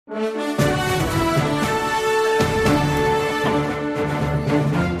Oh,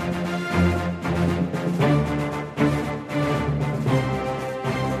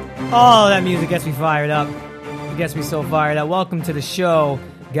 that music gets me fired up. It gets me so fired up. Welcome to the show,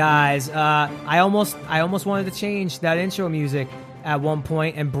 guys. I almost wanted to change that intro music at one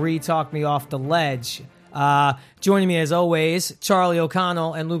point, and Bree talked me off the ledge. Joining me as always, Charlie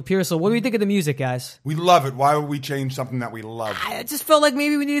O'Connell and Luke Pearsall. What do we think of the music, guys? We love it. Why would we change something that we love? I just felt like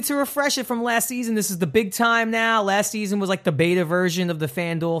maybe we needed to refresh it from last season. This is the big time now. Last season was like the beta version of the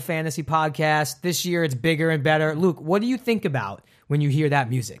FanDuel Fantasy Podcast. This year it's bigger and better. Luke, what do you think about when you hear that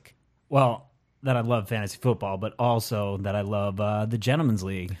music? Well, that I love fantasy football, but also that I love the Gentleman's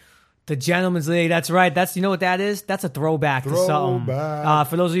League. The Gentleman's League, that's right. You know what that is? That's a throwback to something.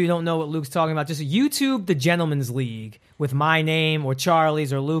 For those of you who don't know what Luke's talking about, just YouTube the Gentleman's League with my name or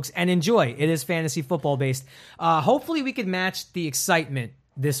Charlie's or Luke's and enjoy. It is fantasy football based. Hopefully we could match the excitement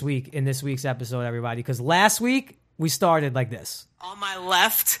this week in this week's episode, everybody, because last week we started like this. On my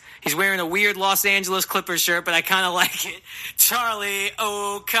left, he's wearing a weird Los Angeles Clippers shirt, but I kind of like it. Charlie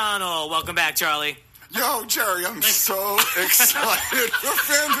O'Connell. Welcome back, Charlie. Yo, Jerry, I'm so excited for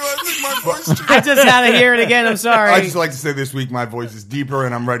FanDuel. I think my voice I just had to hear it again. I'm sorry. I just like to say this week my voice is deeper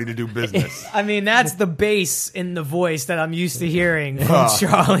and I'm ready to do business. I mean, that's the bass in the voice that I'm used to hearing from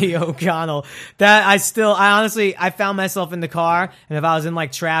Charlie O'Connell. I honestly found myself in the car, and if I was in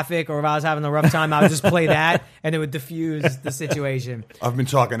like traffic or if I was having a rough time, I would just play that and it would diffuse the situation. I've been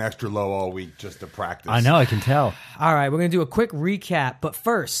talking extra low all week just to practice. I know, I can tell. All right, we're going to do a quick recap, but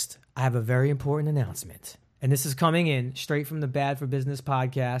first, I have a very important announcement, and this is coming in straight from the Bad for Business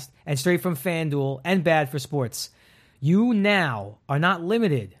podcast and straight from FanDuel and Bad for Sports. You now are not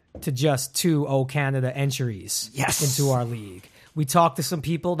limited to just 2 O Canada entries into our league. We talked to some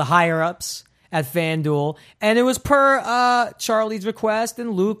people, the higher-ups at FanDuel, and it was per Charlie's request,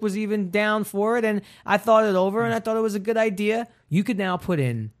 and Luke was even down for it, and I thought it over, and I thought it was a good idea. You could now put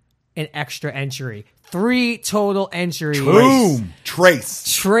in an extra entry. 3 total entries. Boom!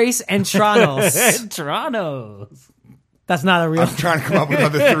 Trace and Tronos. Tronos. That's not a real... I'm trying to come up with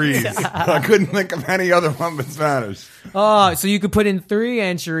other threes. I couldn't think of any other one but Spanish. Oh, so you could put in 3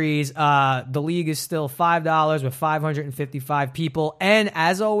 entries. The league is still $5 with 555 people. And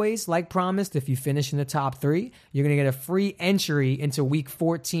as always, like promised, if you finish in the top 3, you're going to get a free entry into Week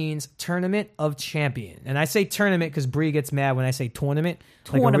 14's Tournament of Champions. And I say tournament because Bree gets mad when I say tournament.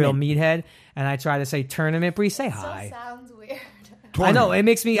 Like a real meathead. And I try to say tournament. Bree, say hi. Still sounds weird. I know, it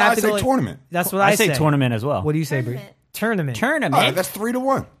makes me... No, I say tournament. That's what I say. I say tournament as well. What do you say, Bree? Tournament. That's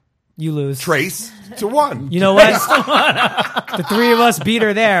 3-1. You lose. Trace to 1. You know what? The 3 of us beat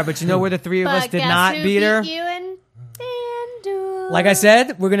her there, but you know where the 3 of us did not beat her? You in FanDuel. Like I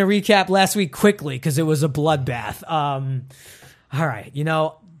said, we're going to recap last week quickly because it was a bloodbath. All right. You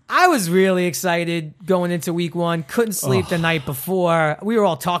know, I was really excited going into week 1. Couldn't sleep the night before. We were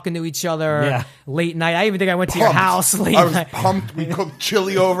all talking to each other late night. I even think I went to your house late night. I was pumped. We cooked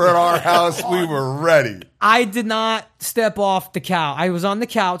chili over at our house. We were ready. I did not step off the couch. I was on the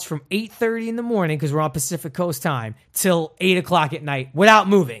couch from 8:30 in the morning because we're on Pacific Coast time till 8 o'clock at night without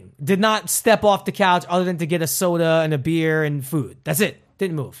moving. Did not step off the couch other than to get a soda and a beer and food. That's it.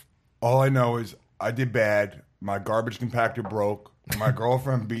 Didn't move. All I know is I did bad. My garbage compactor broke. My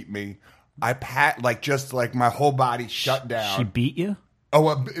girlfriend beat me. I just my whole body shut down. She beat you?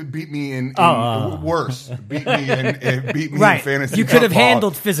 Oh, beat me in worse. Beat me in fantasy. You could have football.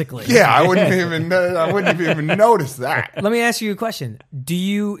 handled physically. Yeah, I wouldn't even notice that. Let me ask you a question. Did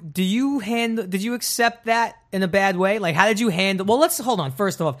you accept that in a bad way? Like, how did you handle? Well, let's hold on.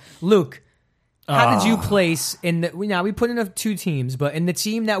 First off, Luke, how did you place in the? Now we put in 2 teams, but in the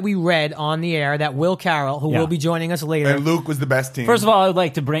team that we read on the air, that Will Carroll, who will be joining us later, and Luke was the best team. First of all, I would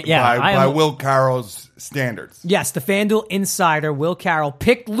like to bring by Will Carroll's standards. Yes, the FanDuel insider Will Carroll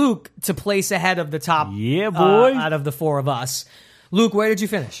picked Luke to place ahead of the top. Yeah, boy. Out of the 4 of us, Luke, where did you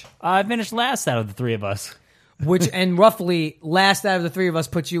finish? I finished last out of the 3 of us. And roughly last out of the 3 of us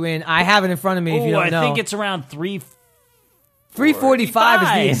put you in. I have it in front of me. If you don't know, I think it's around 345 is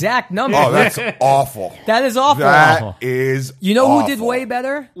the exact number. Oh, that's awful. That is awful. That is You know awful. who did way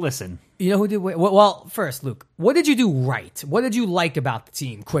better? Listen. You know who did way... Well, first, Luke, what did you do right? What did you like about the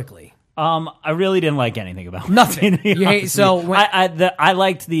team, quickly? I really didn't like anything about nothing. it. You hate, so I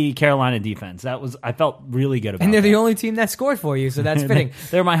liked the Carolina defense. I felt really good about it. And they're the only team that scored for you, so that's fitting.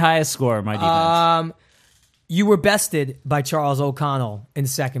 They're my highest scorer, my defense. You were bested by Charles O'Connell in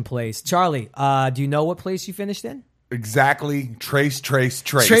second place. Charlie, do you know what place you finished in? exactly trace. Trace.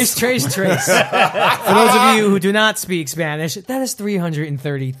 For those of you who do not speak Spanish, that is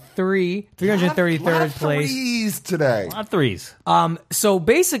 333rd place. Threes today. A lot of threes. So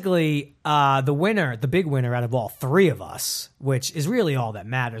basically, the big winner out of all three of us, which is really all that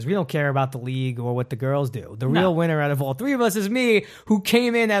matters. We don't care about the league or what the girls do. The real winner out of all three of us is me, who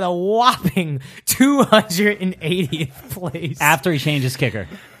came in at a whopping 280th place. After he changed his kicker.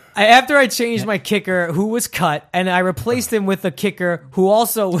 After I changed my kicker, who was cut, and I replaced him with a kicker who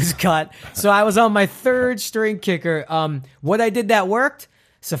also was cut. So I was on my third string kicker. What I did that worked.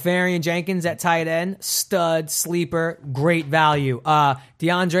 Safarian Jenkins at tight end, stud, sleeper, great value.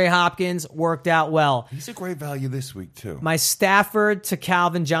 DeAndre Hopkins worked out well. He's a great value this week, too. My Stafford to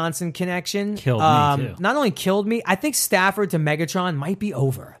Calvin Johnson connection killed me, too. Not only killed me, I think Stafford to Megatron might be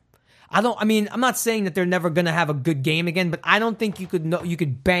over. I'm not saying that they're never going to have a good game again, but I don't think you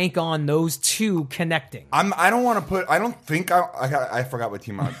could bank on those two connecting. I forgot what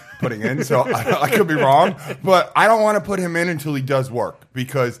team I'm putting in, so I could be wrong, but I don't want to put him in until he does work,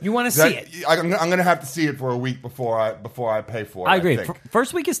 because you want to see it. I'm going to have to see it for a week before I pay for it. I agree.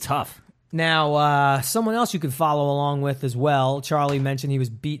 First week is tough. Now, someone else you could follow along with as well. Charlie mentioned he was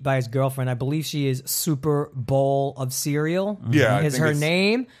beat by his girlfriend. I believe she is Super Bowl of Cereal. Yeah, is her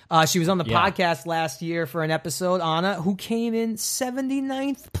name. She was on the podcast last year for an episode, Anna, who came in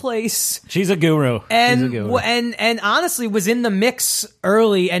 79th place. She's a guru. And honestly was in the mix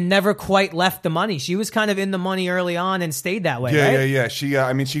early and never quite left the money. She was kind of in the money early on and stayed that way, right? Yeah.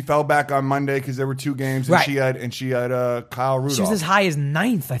 She fell back on Monday because there were two games, and she had Kyle Rudolph. She was as high as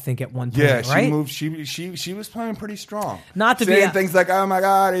 9th, I think, at one point. Yeah, she right? moved. She was playing pretty strong. Not to saying be things like, "Oh my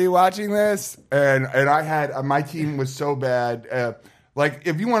God, are you watching this?" And I had my team was so bad. Like,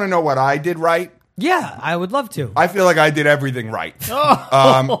 if you want to know what I did right, yeah, I would love to. I feel like I did everything right.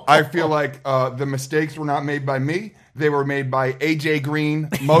 I feel like the mistakes were not made by me; they were made by AJ Green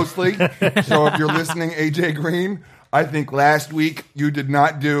mostly. So if you're listening, AJ Green, I think last week you did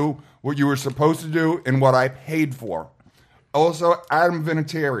not do what you were supposed to do and what I paid for. Also, Adam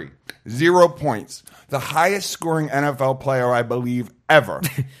Vinatieri, 0 points. The highest scoring NFL player, I believe, ever,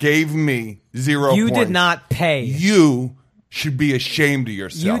 gave me 0 points. You did not pay. You should be ashamed of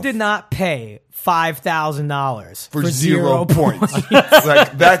yourself. You did not pay $5,000 for 0 points.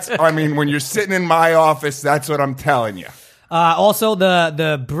 When you're sitting in my office, that's what I'm telling you. Also,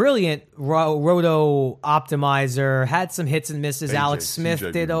 the brilliant Roto Optimizer had some hits and misses. Alex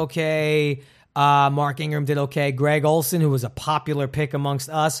Smith did okay. Mark Ingram did okay. Greg Olson, who was a popular pick amongst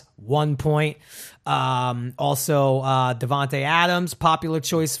us, 1 point. Also, Devontae Adams, popular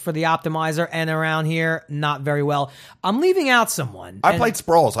choice for the Optimizer, and around here, not very well. I'm leaving out someone. I played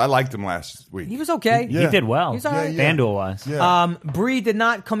Sproles. I liked him last week. He was okay. He did well. He was all right. FanDuel-wise. Yeah. Bree did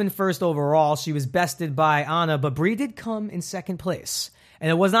not come in first overall. She was bested by Anna, but Bree did come in second place.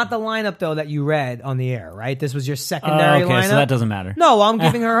 And it was not the lineup, though, that you read on the air, right? This was your secondary lineup. So that doesn't matter. No, I'm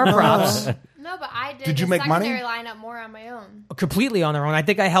giving her props. No, but I did. Did you make money? Secondary lineup more on my own. Completely on her own. I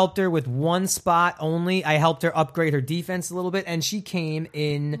think I helped her with one spot only. I helped her upgrade her defense a little bit, and she came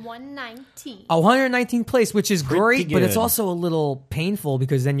in 119. 119th place, which is great, good. but it's also a little painful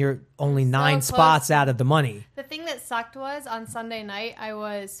because then you're only 9 spots out of the money. The thing that sucked was on Sunday night I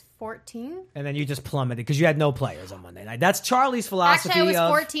was 14. And then you just plummeted because you had no players on Monday night. That's Charlie's philosophy. Actually, I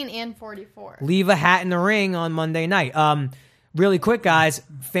was 14 and 44. Leave a hat in the ring on Monday night. Really quick, guys,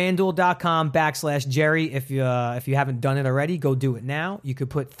 FanDuel.com/Jerry. If you haven't done it already, go do it now. You could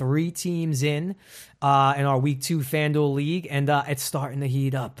put 3 teams in our Week 2 FanDuel League, and it's starting to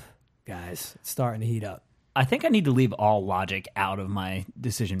heat up, guys. It's starting to heat up. I think I need to leave all logic out of my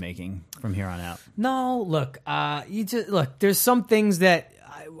decision making from here on out. No, look, there's some things that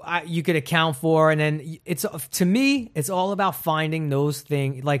you could account for, and then to me, it's all about finding those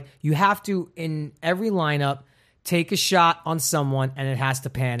things. Like, you have to, in every lineup, take a shot on someone, and it has to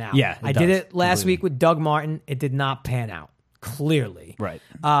pan out. Yeah, I did it last week with Doug Martin. It did not pan out, clearly. Right.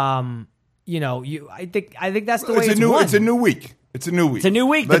 I think that's the way it's won. It's a new week. It's a new week. It's a new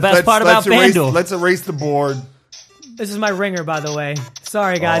week. The best part about FanDuel. Let's erase the board. This is my ringer, by the way.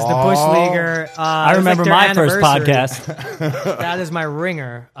 Sorry, guys. The Bush Leaguer. I remember my first podcast. That is my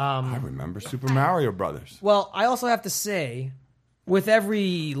ringer. I remember Super Mario Brothers. Well, I also have to say, with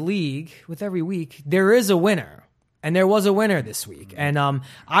every league, with every week, there is a winner. And there was a winner this week. And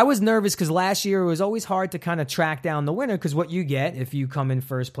I was nervous because last year it was always hard to kind of track down the winner, because what you get if you come in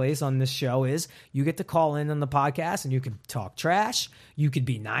first place on this show is you get to call in on the podcast and you can talk trash. You could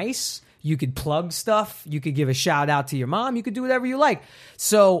be nice. You could plug stuff. You could give a shout out to your mom. You could do whatever you like.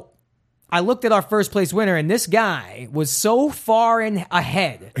 So I looked at our first place winner, and this guy was so far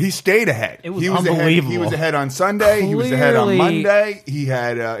ahead. He stayed ahead. It was unbelievable. He was ahead on Sunday. He was ahead on Monday. He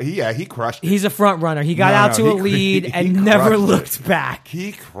had, he crushed it. He's a front runner. He got out to a lead and never looked back.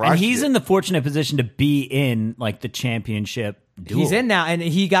 He crushed And he's it. in the fortunate position to be in like the championship duel. He's in now, and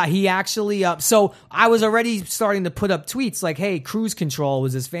he actually up. So I was already starting to put up tweets like, "Hey, Cruise Control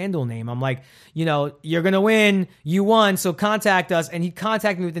was his FanDuel name." I'm like, you're gonna win. You won, so contact us. And he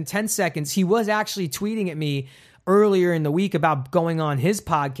contacted me within 10 seconds. He was actually tweeting at me earlier in the week about going on his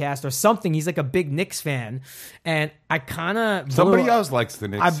podcast or something. He's like a big Knicks fan, and I kind of Somebody else likes the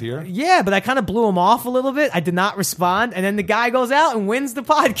Knicks here. Yeah, but I kind of blew him off a little bit. I did not respond, and then the guy goes out and wins the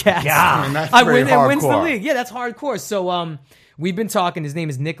podcast. Yeah, and that's I very win and wins the hardcore. league. Yeah, that's hardcore. So we've been talking. His name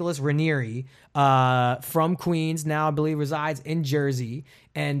is Nicholas Ranieri, from Queens. Now I believe resides in Jersey.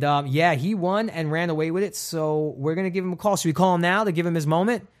 And he won and ran away with it. So we're gonna give him a call. Should we call him now to give him his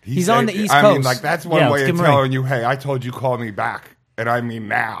moment? He's on the East Coast. I mean, like that's one way let's of give him a ring. telling you, hey, I told you call me back, and I mean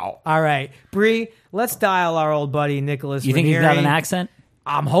now. All right, Bree, let's dial our old buddy Nicholas. You think he's Ranieri. got an accent?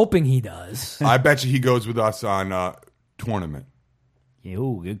 I'm hoping he does. I bet you he goes with us on tournament.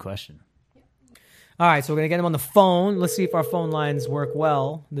 Ooh, good question. All right, so we're going to get him on the phone. Let's see if our phone lines work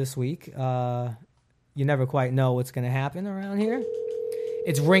well this week. You never quite know what's going to happen around here.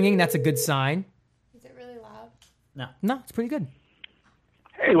 It's ringing. That's a good sign. Is it really loud? No, it's pretty good.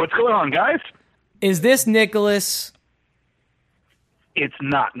 Hey, what's going on, guys? Is this Nicholas? It's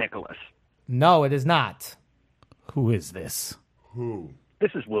not Nicholas. No, it is not. Who is this? Who?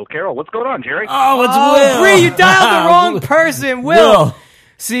 This is Will Carroll. What's going on, Jerry? Oh, it's Oh, Will. Bree, you dialed the wrong person. Will. Will.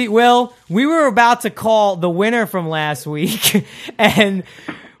 See, Will, we were about to call the winner from last week, and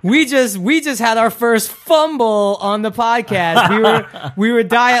we just had our first fumble on the podcast. We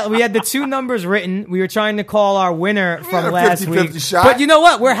had the two numbers written. We were trying to call our winner from had a last 50-50 week. shot. But you know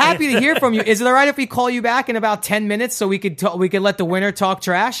what? We're happy to hear from you. Is it all right if we call you back in about 10 minutes so we could let the winner talk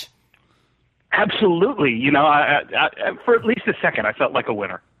trash? Absolutely. You know, I, for at least a second, I felt like a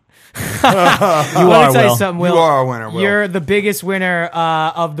winner. Let me tell you Will. something, Will. You are a winner, Will. You're the biggest winner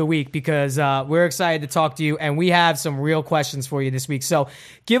of the week because we're excited to talk to you, and we have some real questions for you this week. So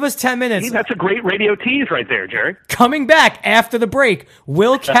give us 10 minutes. Hey, that's a great radio tease right there, Jerry. Coming back after the break,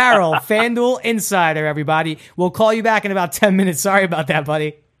 Will Carroll, FanDuel Insider, everybody. We'll call you back in about 10 minutes. Sorry about that,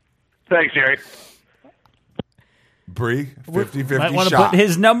 buddy. Thanks, Jerry. Bree, 50-50 Might want to shot. put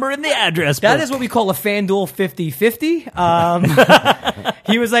his number in the address book. That is what we call a FanDuel 50-50.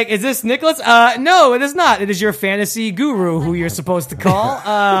 He was like, is this Nicholas? No, it is not. It is your fantasy guru who you're supposed to call.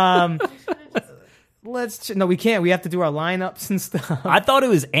 No, we can't. We have to do our lineups and stuff. I thought it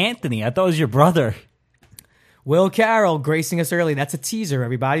was Anthony. I thought it was your brother. Will Carroll gracing us early. That's a teaser,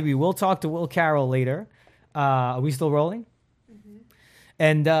 everybody. We will talk to Will Carroll later. Are we still rolling? Mm-hmm.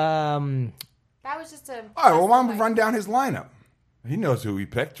 And That was just a. All right, well, why don't we run down his lineup? He knows who he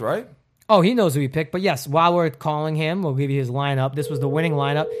picked, right? oh, he knows who he picked. But yes, while we're calling him, we'll give you his lineup. This was the winning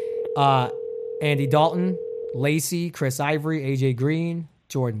lineup. Andy Dalton, Lacey, Chris Ivory, AJ Green,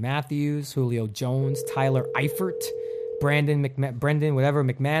 Jordan Matthews, Julio Jones, Tyler Eifert, Brendan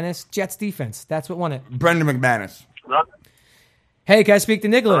McManus. Jets defense. That's what won it. Brendan McManus. Hello? Hey, can I speak to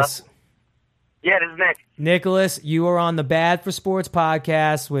Nicholas? Yeah, this is Nick. Nicholas, you are on the Bad for Sports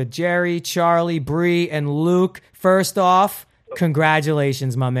podcast with Jerry, Charlie, Bree, and Luke. First off,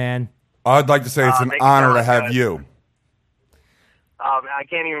 congratulations, my man. I'd like to say it's an thank you honor so to much, have guys. you. I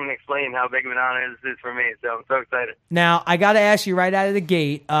can't even explain how big of an honor this is for me, so I'm so excited. Now, I got to ask you right out of the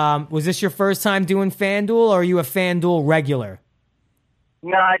gate, was this your first time doing FanDuel, or are you a FanDuel regular?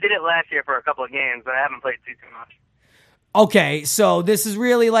 No, I did it last year for a couple of games, but I haven't played too much. Okay, so this is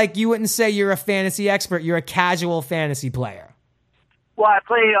really like you wouldn't say you're a fantasy expert. You're a casual fantasy player. Well, I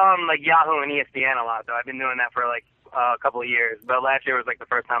play on like Yahoo and ESPN a lot, though. I've been doing that for like a couple of years, but last year was like the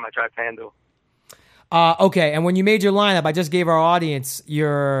first time I tried FanDuel. Okay, and when you made your lineup, I just gave our audience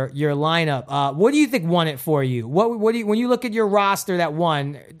your lineup. What do you think won it for you? What do you, when you look at your roster that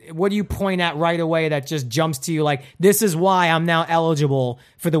won, what do you point at right away that just jumps to you like, this is why I'm now eligible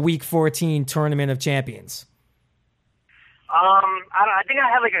for the Week 14 Tournament of Champions? I think I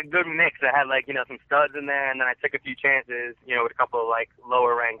had like a good mix. I had like, some studs in there, and then I took a few chances, with a couple of like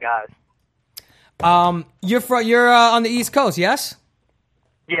lower ranked guys. You're on the East Coast, yes?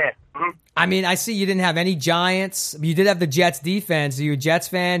 Yeah. Mm-hmm. I mean, I see you didn't have any Giants. You did have the Jets defense. Are you a Jets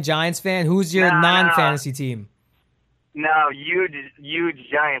fan, Giants fan? Who's your non-fantasy team? No, huge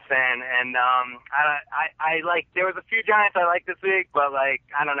Giants fan, and I like. There was a few Giants I liked this week, but like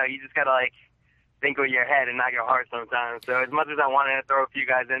I don't know, you just gotta like think with your head and not your heart sometimes. So as much as I wanted to throw a few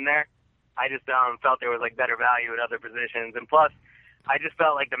guys in there, I just felt there was like better value at other positions, and plus, I just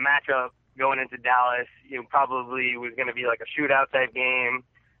felt like the matchup going into Dallas, probably was going to be like a shootout type game.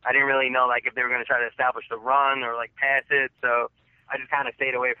 I didn't really know like if they were going to try to establish the run or like pass it, so I just kind of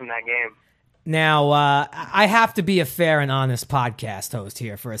stayed away from that game. Now, I have to be a fair and honest podcast host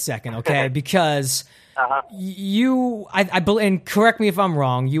here for a second, okay? Because you, and correct me if I'm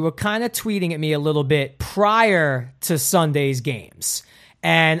wrong, you were kind of tweeting at me a little bit prior to Sunday's games,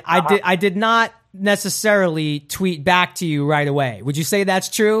 and I did not necessarily tweet back to you right away. Would you say that's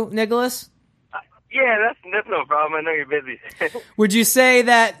true, Nicholas? Yeah, that's no problem. I know you're busy. Would you say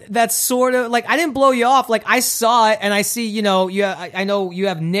that's sort of like, I didn't blow you off? Like, I saw it and I see, I know you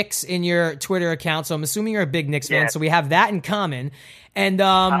have Knicks in your Twitter account, so I'm assuming you're a big Knicks fan. So we have that in common. And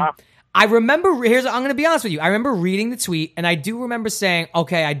I remember, I'm going to be honest with you. I remember reading the tweet and I do remember saying,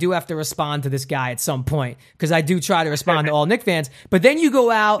 okay, I do have to respond to this guy at some point because I do try to respond to all Knicks fans. But then you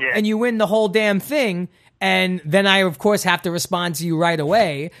go out and you win the whole damn thing. And then I, of course, have to respond to you right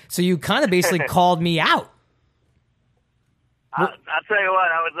away. So you kind of basically called me out. I'll tell you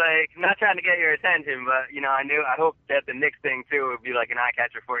what, I was like, not trying to get your attention, but, I hope that the Knicks thing, too, would be like an eye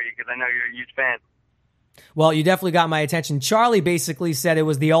catcher for you because I know you're a huge fan. Well, you definitely got my attention. Charlie basically said it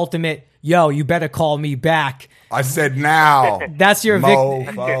was the ultimate, yo, you better call me back. I said now. That's your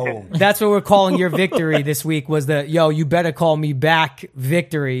victory. That's what we're calling your victory this week was the, yo, you better call me back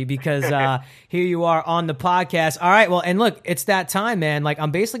victory because here you are on the podcast. All right, well, and look, it's that time, man. Like,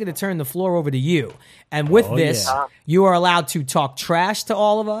 I'm basically going to turn the floor over to you. And with this, you are allowed to talk trash to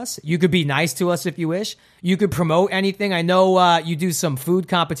all of us. You could be nice to us if you wish. You could promote anything. I know you do some food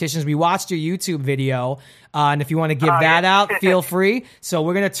competitions. We watched your YouTube video, and if you want to give that out, feel free. So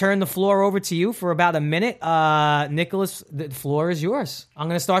we're going to turn the floor over to you for about a minute. Nicholas, the floor is yours. I'm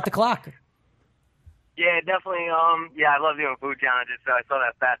going to start the clock. Yeah, definitely. I love doing food challenges. So I saw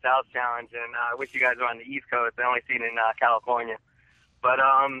that Fat House challenge, and I wish you guys were on the East Coast. I only seen it in California. But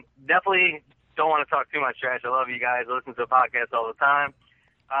definitely don't want to talk too much trash. I love you guys. I listen to the podcast all the time.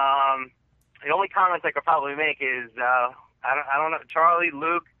 The only comments I could probably make is, I don't know, Charlie,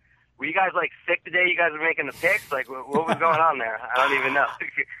 Luke, were you guys, like, sick today? You guys were making the picks? Like, what was going on there? I don't even know.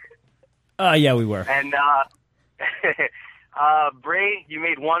 Yeah, we were. And, Bray, you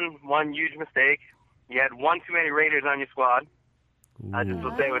made one huge mistake. You had one too many Raiders on your squad. I just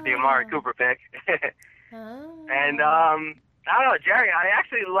will say with the Amari Cooper pick. And, I don't know, Jerry, I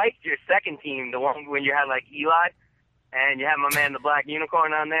actually liked your second team, the one when you had, like, Eli. And you have my man, the Black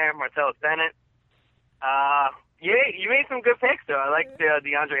Unicorn, on there, Martellus Bennett. You made some good picks, though. I liked the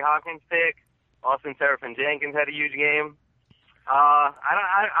DeAndre Hopkins pick. Austin Seraphin-Jenkins had a huge game. I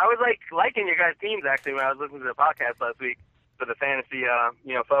was liking your guys' teams actually when I was listening to the podcast last week for the fantasy,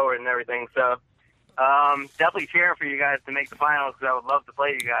 forward and everything. So. Definitely cheering for you guys to make the finals because I would love to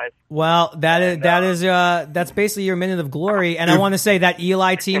play you guys. Well, that's basically your minute of glory. And I want to say that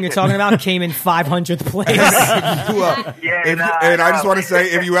Eli team you're talking about came in 500th place. And I just want to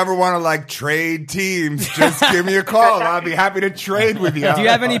say, if you ever want to like trade teams, just give me a call. I'll be happy to trade with you. Do you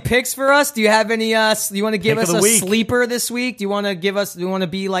have any picks for us? Do you have any? Do you want to give us a sleeper this week? Do you want to give us? Do you want to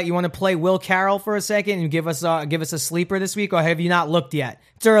be like you want to play Will Carroll for a second and give us a sleeper this week, or have you not looked yet?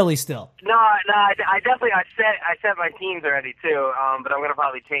 It's early still. No, I definitely I set my teams already too. But I'm gonna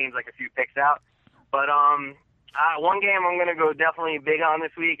probably change like a few picks out. But one game I'm gonna go definitely big on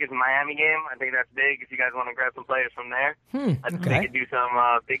this week is the Miami game. I think that's big. If you guys want to grab some players from there, I think they could do some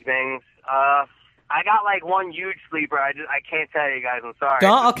big things. I got like one huge sleeper. I can't tell you guys. I'm sorry.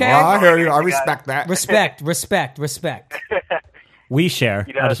 Okay. Well, I hear you. I respect that. Respect. We share.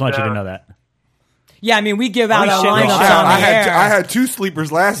 I just want you to know that. Yeah, I mean, we give out our lineups on the air. I had two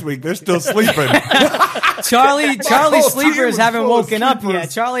sleepers last week. They're still sleeping. Charlie's sleepers haven't woken up yet.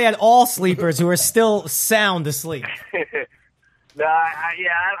 Charlie had all sleepers who are still sound asleep. No, I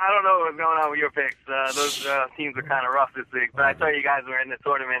don't know what's going on with your picks. Those teams are kind of rough this week. But I saw you guys were in the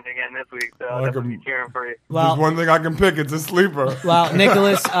tournament again this week, so I'll definitely be cheering for you. Well, there's one thing I can pick. It's a sleeper. Well,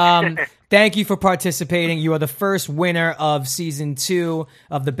 Nicholas, thank you for participating. You are the first winner of Season 2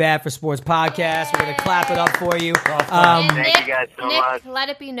 of the Bad for Sports podcast. We're going to clap it up for you. Thank you guys so much. Let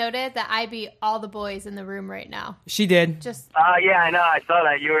it be noted that I beat all the boys in the room right now. She did. Yeah, I know. I saw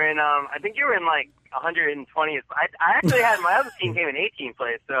that. You were in, I think you were in like 120th. I actually had my other team came in 18th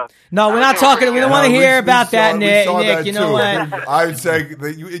place. So no, we're not talking. We don't want to hear about that, Nick. You know what? I would say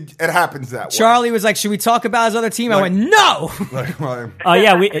that it happens that way. Charlie was like, "Should we talk about his other team?" I went, "No." Oh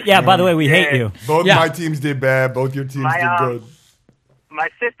yeah, By the way, we hate you. Both my teams did bad. Both your teams did good. My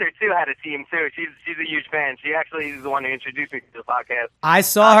sister too had a team too. She's a huge fan. She actually is the one who introduced me to the podcast. I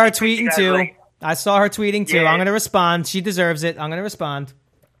saw her tweeting too. I'm going to respond. She deserves it. I'm going to respond.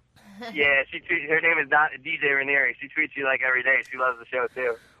 Yeah, her name is DJ Ranieri. She tweets you like every day. She loves the show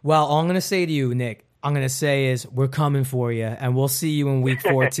too. Well, all I'm going to say to you, Nick, I'm going to say is we're coming for you, and we'll see you in week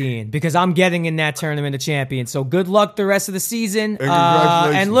 14 because I'm getting in that tournament of champions. So good luck the rest of the season.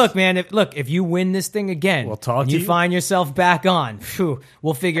 Congratulations. And look, man, if you win this thing again, We'll talk and to you you. find yourself back on,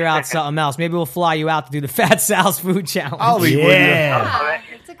 we'll figure out something else. Maybe we'll fly you out to do the Fat Sal's food challenge. I'll eat with Yeah.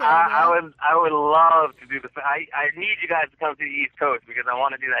 That's a good idea. I would love to do the. I need you guys to come to the East Coast because I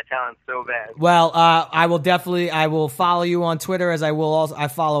want to do that challenge so bad. Well, I will follow you on Twitter as I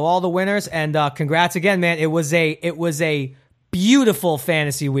follow all the winners, and congrats again, man. It was a beautiful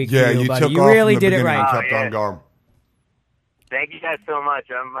fantasy week you. Yeah, for you, you buddy. took You off really from the did it beginning and right. kept on going. Thank you guys so much.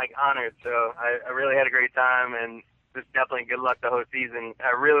 I'm honored. So I really had a great time, and just definitely good luck the whole season.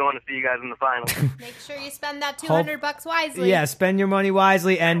 I really want to see you guys in the finals. Make sure you spend that $200 wisely. Yeah, spend your money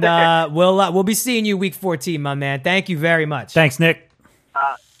wisely, and we'll be seeing you week 14, my man. Thank you very much. Thanks, Nick.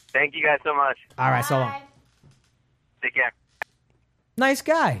 Thank you guys so much. All right, so long. Bye. Take care. Nice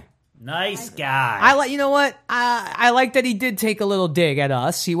guy. Nice guy. I like. You know what? I like that he did take a little dig at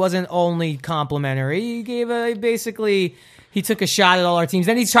us. He wasn't only complimentary. He gave basically. He took a shot at all our teams.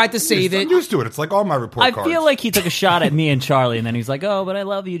 Then he tried to save I'm it. used to it. It's like all my report I cards. feel like he took a shot at me and Charlie, and then he's like, "Oh, but I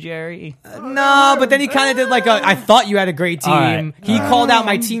love you, Jerry." No, but then he kind of did like I thought you had a great team. All right. He called out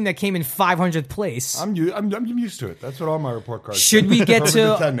my team that came in 500th place. I'm used to it. That's what all my report cards Should say. we get Perfect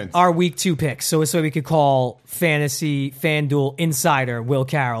to attendance. our week 2 picks? So we could call fantasy FanDuel insider Will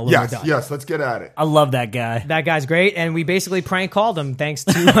Carroll. when we're done. Yes, let's get at it. I love that guy. That guy's great, and we basically prank called him thanks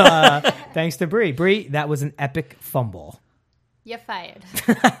to Bree. Bree, that was an epic fumble. You're fired.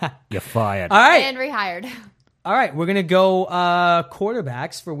 You're fired. All right, And rehired. all right. We're gonna go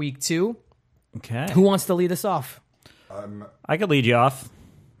quarterbacks for week 2. Okay. Who wants to lead us off? I could lead you off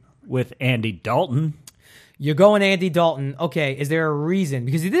with Andy Dalton. You're going Andy Dalton. Okay, is there a reason?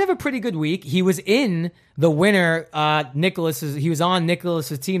 Because he did have a pretty good week. He was in the winner, he was on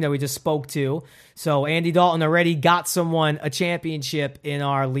Nicholas's team that we just spoke to. So Andy Dalton already got someone a championship in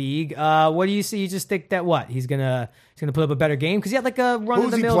our league. What do you see? You just think that what? He's gonna put up a better game? Because he had like a run of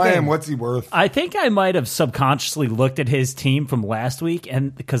Who's the he mill playing? game. What's he worth? I think I might have subconsciously looked at his team from last week,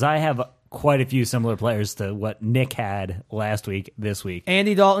 and because I have quite a few similar players to what Nick had last week, this week.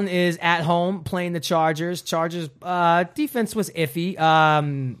 Andy Dalton is at home playing the Chargers. Chargers defense was iffy.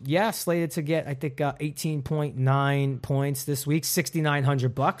 Slated to get I think 18.9 points this week,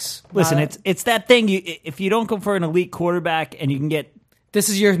 $6,900. Listen, it's that thing. If you don't go for an elite quarterback and you can get This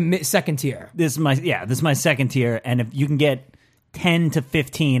is your second tier. this is my second tier, and if you can get 10 to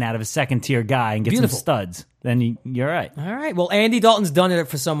 15 out of a second tier guy and get Beautiful. some studs, then you're all right. All right. Well, Andy Dalton's done it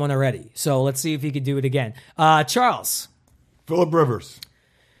for someone already. So let's see if he could do it again. Charles. Phillip Rivers.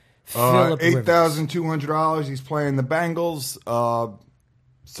 Phillip Rivers. $8,200. He's playing the Bengals.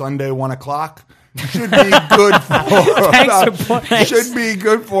 Sunday, 1:00. Should be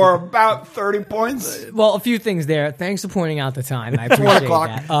good for about 30 points. Well, a few things there. Thanks for pointing out the time. I appreciate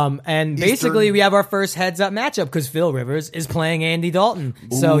 1:00 that. And Eastern. basically, we have our first heads-up matchup because Phil Rivers is playing Andy Dalton.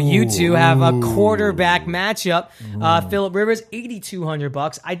 So you two have a quarterback matchup. Phillip Rivers,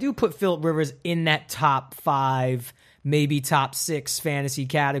 $8,200. I do put Phillip Rivers in that top 5, maybe top 6 fantasy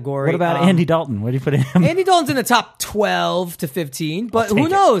category. What about Andy Dalton? Where do you put him? Andy Dalton's in the top 12 to 15, but who take it.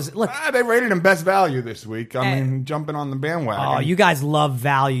 knows? Look, They rated him best value this week. I mean, jumping on the bandwagon. oh, you guys love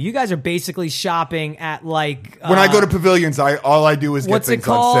value. You guys are basically shopping at like when I go to pavilions, all I do is get what's it things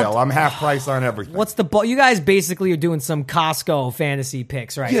on called? sale. I'm half price on everything. what's the you guys basically are doing some Costco fantasy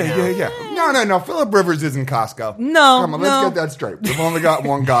picks right now. Yeah. No. Phillip Rivers isn't Costco. No, Come on, no. let's get that straight. We've only got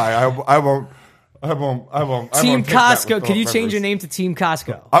one guy. I won't. Team won't take that Costco. with Can you Phillip change your Rivers. name to Team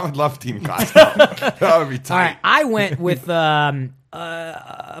Costco? I would love Team Costco. That would be tight. All right, I went with a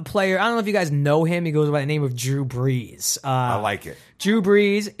player. I don't know if you guys know him. He goes by the name of Drew Brees. I like it. Drew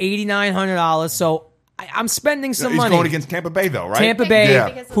Brees, $8,900. So I'm spending some He's money. going against Tampa Bay, though, right? Tampa Bay, Yeah.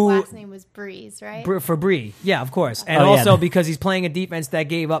 Because his who- last name was Breeze, right? For Bree, yeah, of course, and Oh, yeah. also because he's playing a defense that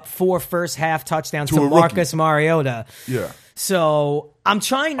gave up 4 first-half touchdowns To to a rookie. Marcus Mariota. Yeah. So I'm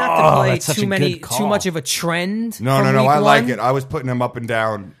trying not to play that's such a good call. too much of a trend. No. from week I like one. it. I was putting him up and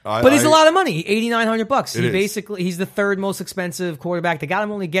down. But he's a lot of money, $8,900. It is. He's the third most expensive quarterback. They got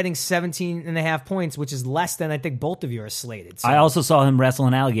him only getting 17.5 points, which is less than I think both of you are slated. So I also saw him wrestle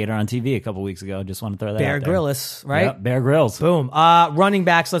an alligator on TV a couple weeks ago. Just want to throw that Bear out there. Grylls, right? Yep, Bear Grylls. Boom. Running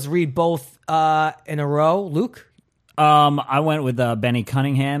backs. Let's read both in a row. Luke. I went with Benny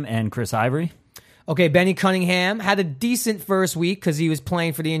Cunningham and Chris Ivory. Okay, Benny Cunningham had a decent first week because he was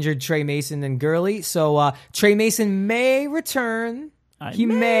playing for the injured Trey Mason and Gurley. So Trey Mason may return He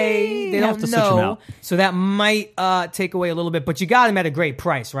may. They have don't to switch him know. out. So that might take away a little bit. But you got him at a great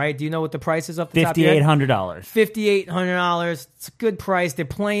price, right? Do you know what the price is off the top of your head? $5,800. $5,800. It's a good price. They're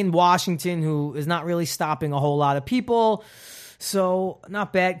playing Washington, who is not really stopping a whole lot of people. So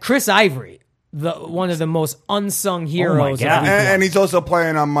not bad. Chris Ivory, one of the most unsung heroes. God. of week And one. he's also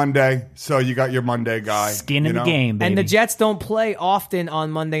playing on Monday, so you got your Monday guy. Skin in you the know? game, baby. And the Jets don't play often on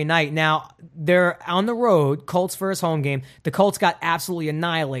Monday night. Now, they're on the road, Colts first home game. The Colts got absolutely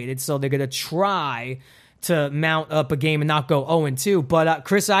annihilated, so they're going to try to mount up a game and not go 0-2. But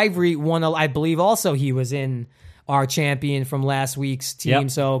Chris Ivory won, I believe also he was in our champion from last week's team.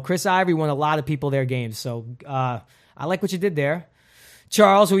 Yep. So Chris Ivory won a lot of people their games. So I like what you did there.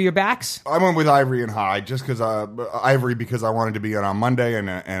 Charles, who are your backs? I went with Ivory and Hyde just because Ivory because I wanted to be on Monday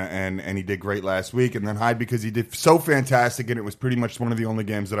and he did great last week, and then Hyde because he did so fantastic and it was pretty much one of the only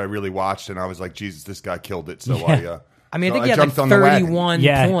games that I really watched, and I was like, Jesus, this guy killed it. So I mean, I think so he had like jumped on the wagon. 31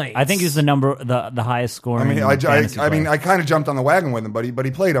 yeah, points. I think he's the highest scoring. fantasy I mean, player. I kind of jumped on the wagon with him, but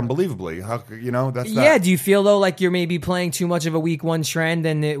he played unbelievably. How that's that. Yeah, do you feel though like you're maybe playing too much of a week one trend,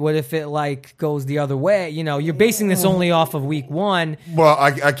 and what if it like goes the other way? You're basing this only off of week one. Well,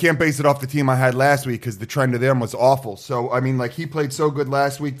 I can't base it off the team I had last week because the trend of them was awful. So I mean, like he played so good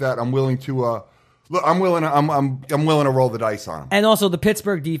last week that I'm willing to. Look, I'm willing to roll the dice on him. And also the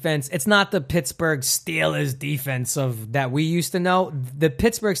Pittsburgh defense, it's not the Pittsburgh Steelers defense of that we used to know. The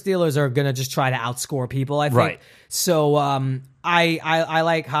Pittsburgh Steelers are going to just try to outscore people, I think. Right. So I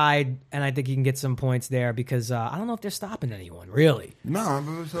like Hyde, and I think he can get some points there because I don't know if they're stopping anyone, really. No,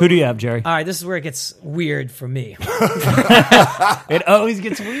 Who do you have, Jerry? All right, this is where it gets weird for me. It always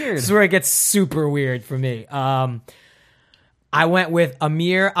gets weird. This is where it gets super weird for me. I went with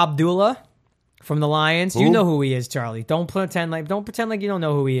Amir Abdullah from the Lions. You know who he is, Charlie. Don't pretend like you don't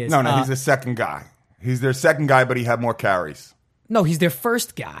know who he is. No, he's the second guy. He's their second guy, but he had more carries. No, he's their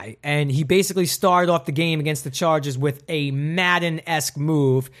first guy, and he basically started off the game against the Chargers with a Madden-esque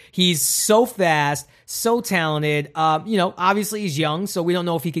move. He's so fast, so talented. Obviously he's young, so we don't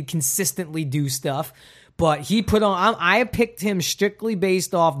know if he could consistently do stuff. But he put on. I picked him strictly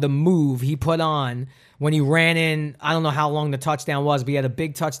based off the move he put on when he ran in. I don't know how long the touchdown was, but he had a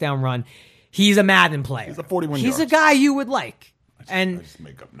big touchdown run. He's a Madden player. He's a 41 He's yards. a guy you would like. I just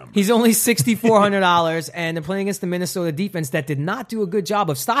make up numbers. He's only $6,400, and they're playing against the Minnesota defense that did not do a good job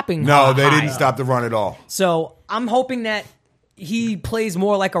of stopping. No, they Hyde. didn't stop the run at all. So I'm hoping that he plays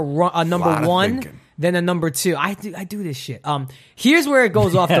more like a number Lot of one thinking. than a number two. I do this shit. Here's where it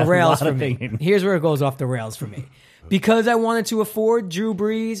goes off the rails lot for of me. thinking. Here's where it goes off the rails for me. Because I wanted to afford Drew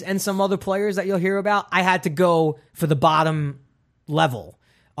Brees and some other players that you'll hear about, I had to go for the bottom level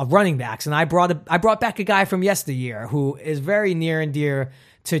of running backs, and I brought back a guy from yesteryear who is very near and dear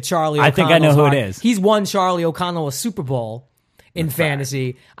to Charlie O'Connell's I think I know who it heart. is. He's won Charlie O'Connell a Super Bowl in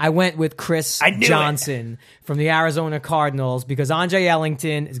fantasy. I went with Chris Johnson from the Arizona Cardinals because Andre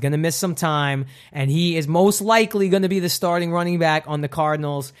Ellington is going to miss some time, and he is most likely going to be the starting running back on the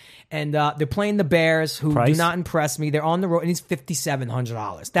Cardinals. And they're playing the Bears, who Price? do not impress me. They're on the road, and he's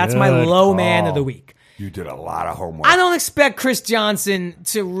 $5,700. That's my low man of the week. You did a lot of homework. I don't expect Chris Johnson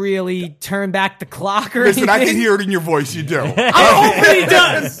to really turn back the clock or Listen, anything. I can hear it in your voice. You do. I'm hoping he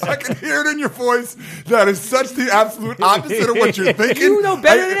does. I can hear it in your voice. That is such the absolute opposite of what you're thinking. You know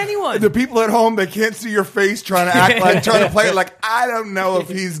better than anyone. The people at home, they can't see your face trying to act like, trying to play it like, I don't know if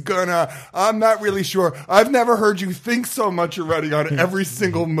he's gonna. I'm not really sure. I've never heard you think so much already on every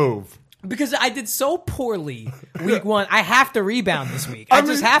single move. Because I did so poorly week one, I have to rebound this week. I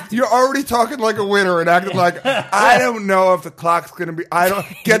just have to. You're already talking like a winner and acting like, I don't know if the clock's going to be. I don't.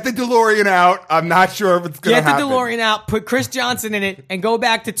 Get the DeLorean out. I'm not sure if it's going to Get the happen. DeLorean out, put Chris Johnson in it, and go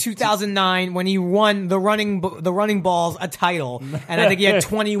back to 2009 when he won the running balls a title, and I think he had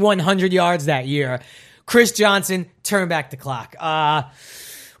 2,100 yards that year. Chris Johnson, turn back the clock.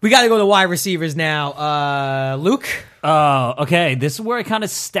 We got to go to wide receivers now. Luke. Oh, okay. This is where I kind of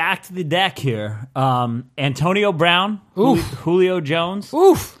stacked the deck here. Antonio Brown, Julio Jones,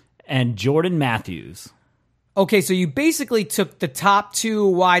 and Jordan Matthews. Okay, so you basically took the top two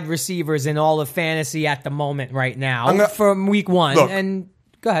wide receivers in all of fantasy at the moment right now from week one. Look, and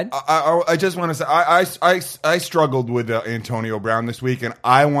go ahead. I just want to say I struggled with Antonio Brown this week, and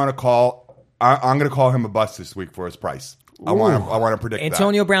I'm going to call him a bust this week for his price. I want to predict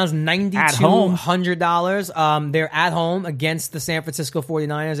Antonio that. Brown's At home. $9,200. They're at home against the San Francisco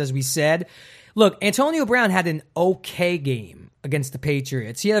 49ers, as we said. Look, Antonio Brown had an okay game against the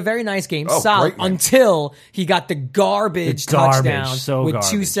Patriots. He had a very nice game, solid, great game. until he got the garbage touchdown with 2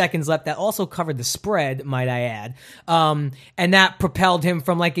 garbage. seconds left. That also covered the spread, might I add. And that propelled him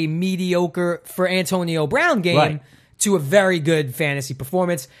from like a mediocre for Antonio Brown game Right. to a very good fantasy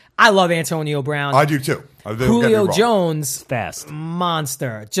performance. I love Antonio Brown. I do too. Don't get me Julio wrong. Jones, Fast.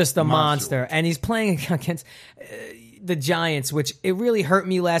 monster, just a monster. And he's playing against the Giants, which it really hurt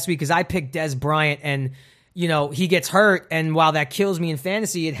me last week because I picked Des Bryant and, he gets hurt. And while that kills me in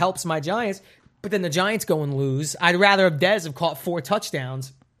fantasy, it helps my Giants. But then the Giants go and lose. I'd rather have Des have caught 4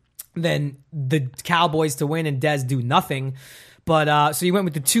 touchdowns than the Cowboys to win and Des do nothing. But so you went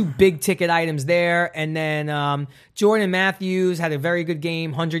with the 2 big ticket items there. And then Jordan Matthews had a very good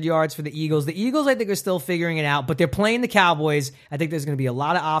game, 100 yards for the Eagles. The Eagles, I think, are still figuring it out, but they're playing the Cowboys. I think there's going to be a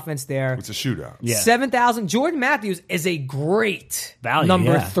lot of offense there. It's a shootout. Yeah. 7,000. Jordan Matthews is a great Value,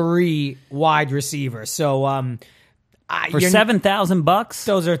 number yeah. 3 wide receiver. So For $7,000?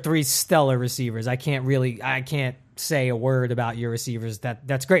 those are 3 stellar receivers. I can't say a word about your receivers.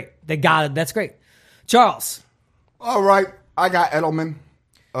 That's great. They got it. That's great. Charles. All right. I got Edelman.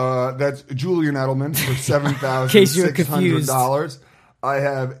 That's Julian Edelman for case you're confused. $7,600. I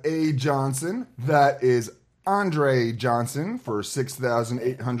have A. Johnson. That is Andre Johnson for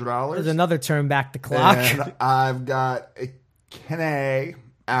 $6,800. There's another turn back the clock. And I've got Kenny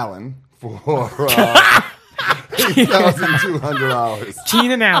Allen for $8,200.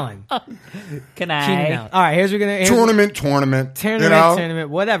 Keenan Allen. Can I? Keenan Allen. All right, here's what we're gonna tournament,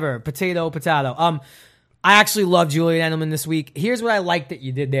 whatever. Potato. I actually love Julian Edelman this week. Here's what I like that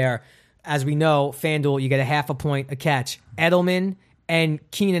you did there. As we know, FanDuel, you get a half a point a catch. Edelman and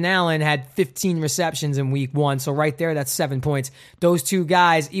Keenan Allen had 15 receptions in week 1. So right there, that's 7 points. Those 2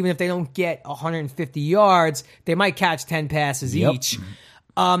 guys, even if they don't get 150 yards, they might catch 10 passes each.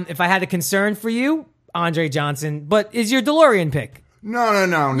 If I had a concern for you, Andre Johnson, but is your DeLorean pick? No.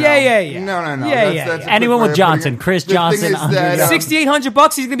 Yeah. No. Yeah. That's a Anyone quick with way of Johnson, putting it. Chris The thing Johnson, is Andre that, Johnson.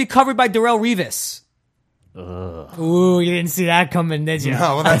 $6,800. He's gonna be covered by Darrell Revis. Ooh, you didn't see that coming, did you? No,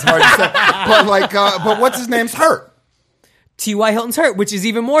 well, that's hard to say. But what's his name's hurt. T.Y. Hilton's hurt, which is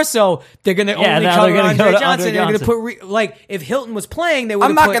even more so. They're going to only now cover they're gonna Andre go to Johnson. Andre They're going to Johnson. put if Hilton was playing, they would.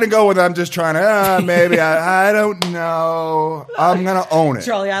 I'm not going to go with it. I'm just trying to, maybe. I don't know. I'm going to own it.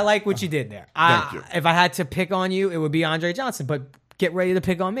 Charlie, I like what you did there. Thank you. If I had to pick on you, it would be Andre Johnson, but get ready to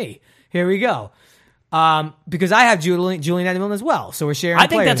pick on me. Here we go. Because I have Julian Edelman as well, so we're sharing. I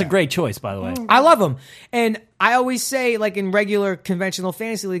think that's there. a great choice, by the way. I love him. And I always say, like in regular conventional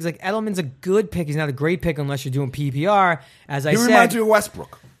fantasy leagues, like Edelman's a good pick. He's not a great pick unless you're doing PPR. As I He said, reminds you of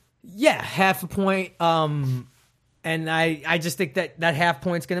Westbrook. yeah, half a point. And I just think that half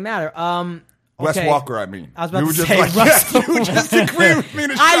point's going to matter. Wes Okay. Walker, I mean. I was about you to were just say like, Russ yeah, you just agree with me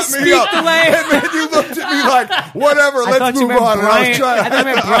to I shut speak me up. the language. And then you looked at me like, whatever, I thought let's you move meant on. And I was trying I thought you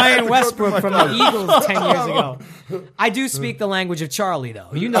meant Brian Westbrook to from the Eagles 10 years ago. I do speak the language of Charlie, though.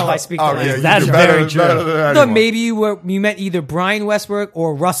 You know I speak the language. you That's do very true. better than No, anyone. maybe you meant either Brian Westbrook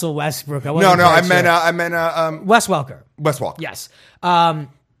or Russell Westbrook. No, quite I sure. meant Wes Welker. Wes Walker. Yes.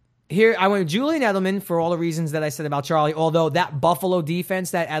 Here I went with Julian Edelman for all the reasons that I said about Charlie. Although that Buffalo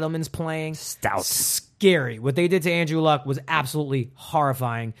defense that Edelman's playing, Stout. scary. What they did to Andrew Luck was absolutely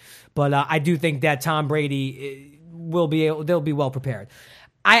horrifying. But I do think that Tom Brady they'll be well prepared.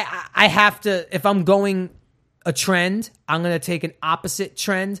 I have to, if I'm going a trend, I'm going to take an opposite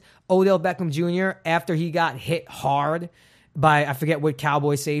trend. Odell Beckham Jr., after he got hit hard by, I forget what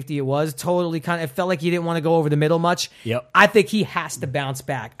Cowboy safety it was, it felt like he didn't want to go over the middle much. Yep. I think he has to bounce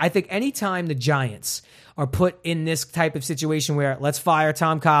back. I think anytime the Giants are put in this type of situation where let's fire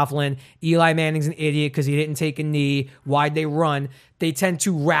Tom Coughlin, Eli Manning's an idiot because he didn't take a knee, why'd they run? They tend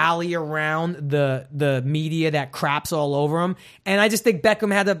to rally around the media that craps all over him. And I just think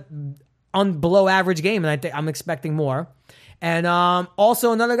Beckham had a below average game, and I'm expecting more. And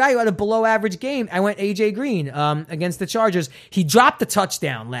also another guy who had a below average game, I went AJ Green against the Chargers. He dropped the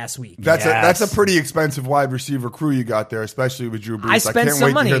touchdown last week. That's a pretty expensive wide receiver crew you got there, especially with Drew Brees. I spent can't some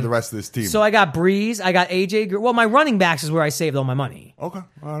wait money. to hear the rest of this team. So I got Breeze, I got AJ Green. Well, my running backs is where I saved all my money. Okay.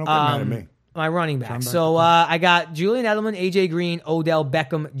 Well, don't get mad at me. My running back. So I got Julian Edelman, AJ Green, Odell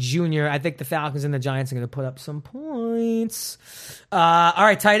Beckham Jr. I think the Falcons and the Giants are going to put up some points. All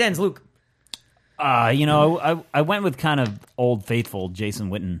right, tight ends, Luke. I went with kind of old faithful Jason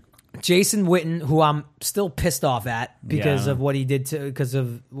Witten. Jason Witten, who I'm still pissed off at because Yeah. of what he did to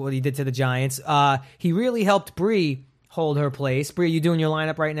the Giants. He really helped Bree hold her place. Bree, you doing your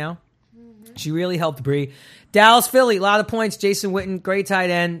lineup right now? Mm-hmm. She really helped Bree. Dallas, Philly, a lot of points. Jason Witten, great tight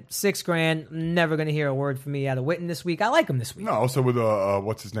end, $6,000. Never going to hear a word from me out of Witten this week. I like him this week. No, also with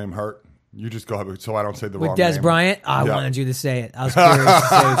what's his name hurt. You just go ahead so I don't say the wrong With Des name. Bryant, I Yeah. wanted you to say it. I was curious to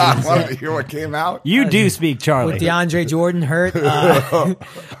say what you were I gonna say. wanted to hear what came out. You do speak Charlie. With DeAndre Jordan hurt.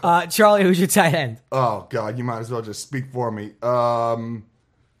 Charlie, who's your tight end? Oh God, you might as well just speak for me.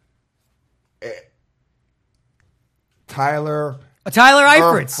 Tyler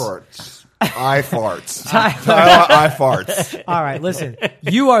Eifert's. I farts. Tyler I farts. All right, listen.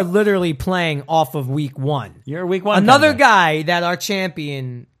 You are literally playing off of week 1. You're a week 1. Another comeback. guy that our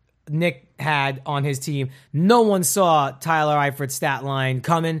champion Nick had on his team. No one saw Tyler Eifert's stat line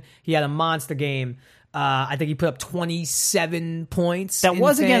coming. He had a monster game. I think he put up 27 points. That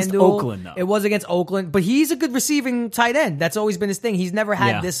was against FanDuel. Oakland, though. It was against Oakland, but he's a good receiving tight end. That's always been his thing. He's never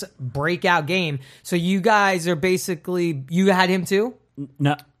had this breakout game. So you guys are basically, you had him too?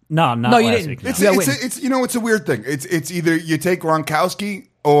 No, not you last didn't. week. No. It's it's a weird thing. It's either you take Gronkowski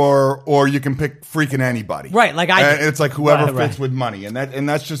or you can pick freaking anybody. Right, like I And did. it's like whoever Right. fits with money, and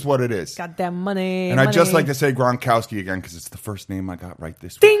that's just what it is. Got that money. And I just money. like to say Gronkowski again because it's the first name I got right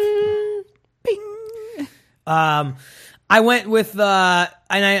this week. Ding! Bing! I went with, and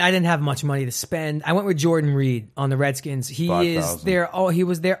I didn't have much money to spend. I went with Jordan Reed on the Redskins. He 5,000. he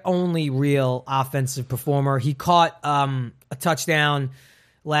was their only real offensive performer. He caught a touchdown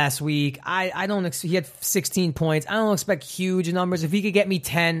last week. He had 16 points. I don't expect huge numbers. If he could get me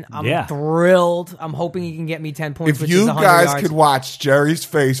 10, I'm thrilled. I'm hoping he can get me 10 points. If which you is 100 guys yards. could watch Jerry's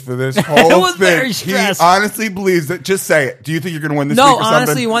face for this whole was thing, very he stressed. honestly believes that. Just say it. Do you think you're going to win this No, week or something?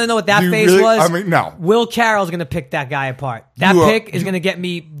 honestly, you want to know what that Do you face really? was? I mean, no. Will Carroll's going to pick that guy apart. That You are- pick is going to get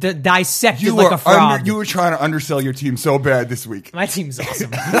me dissected You like were a frog. you were trying to undersell your team so bad this week. My team's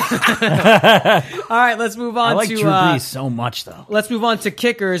awesome. All right, let's move on I like to Drew Brees so much, though. let's move on to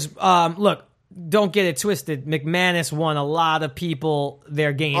kickers. Look, don't get it twisted. McManus won a lot of people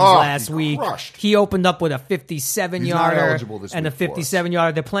their games last he week. crushed. He opened up with a He's not 57-yarder eligible this and a week for us.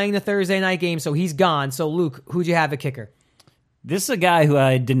 57-yarder. They're playing the Thursday night game, so he's gone. So, Luke, who'd you have at kicker? This is a guy who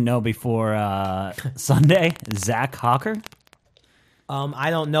I didn't know before Sunday, Zach Hawker. I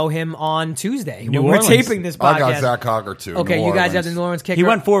don't know him on Tuesday. New When Orleans. We're taping this podcast. I got Zach Hogger too. Okay, New you guys have Orleans. the New Orleans kicker. He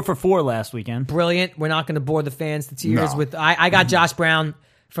went 4 for 4 last weekend. Brilliant. We're not going to bore the fans to tears No. with. I got Josh Brown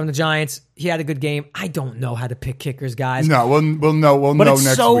from the Giants. He had a good game. I don't know how to pick kickers, guys. No, we'll know But it's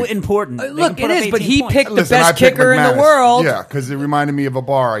next so week. important. They Look, can it put up is, but 18 he points. picked the Listen, I best picked kicker in the McManus. world. Yeah, because it reminded me of a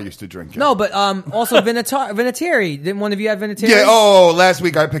bar I used to drink at. No, but also Vinatieri. Didn't one of you have Vinatieri? Yeah. Oh, last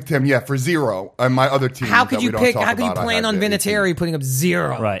week I picked him. Yeah, for 0 on my other team. How could that you we don't pick? talk How could you about, I plan had on the 18. Vinatieri putting up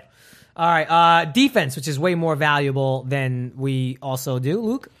 0? Right. All right. Defense, which is way more valuable than we also do.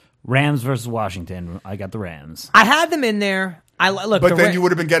 Luke, Rams versus Washington. I got the Rams. I had them in there. Look, But then you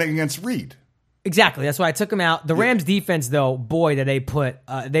would have been getting against Reed. Exactly. That's why I took him out. The Rams defense, though, boy, did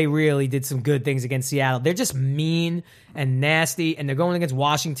they really did some good things against Seattle. They're just mean and nasty, and they're going against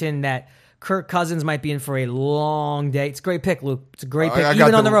Washington that Kirk Cousins might be in for a long day. It's a great pick, Luke. It's a great pick, I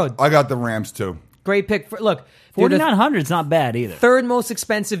even got on the road. I got the Rams too. Great pick. Look, they're the 4,900 is not bad either. third most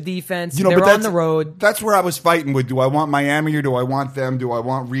expensive defense. You know, they're but on the road. That's where I was fighting with. Do I want Miami or do I want them? Do I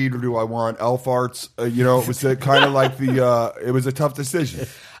want Reed or do I want Elfarts? It was kind of like it was a tough decision.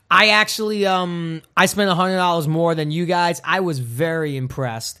 I actually I spent $100 more than you guys. I was very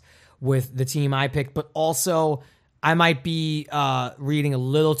impressed with the team I picked, but also I might be reading a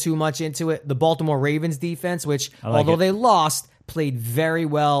little too much into it. The Baltimore Ravens defense, which although they lost, played very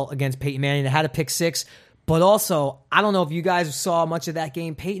well against Peyton Manning. They had a pick 6, but also I don't know if you guys saw much of that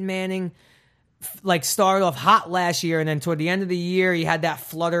game. Peyton Manning started off hot last year, and then toward the end of the year, he had that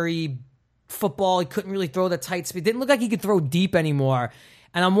fluttery football. He couldn't really throw the tight speed. Didn't look like he could throw deep anymore.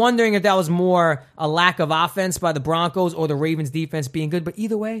 And I'm wondering if that was more a lack of offense by the Broncos or the Ravens defense being good. But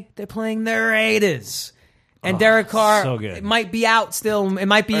either way, they're playing the Raiders. And Derek Carr so good. might be out still. It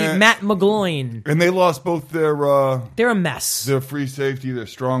might be Matt McGloin. And they lost both their They're a mess. free safety, their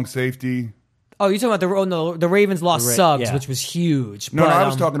strong safety. Oh, you're talking about the Ravens lost Suggs, yeah. which was huge. No, but, I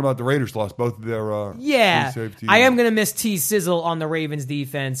was talking about the Raiders lost both of their Yeah, free safety. I am going to miss T. Sizzle on the Ravens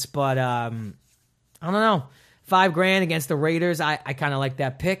defense, but I don't know. $5,000 against the Raiders. I kind of like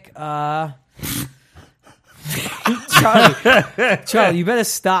that pick. Charlie, you better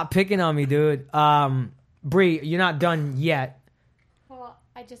stop picking on me, dude. Bree, you're not done yet. Well,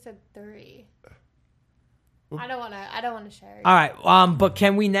 I just said 3. I don't want to share. All right, but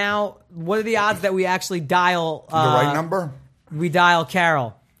can we now? What are the odds that we actually dial the right number? We dial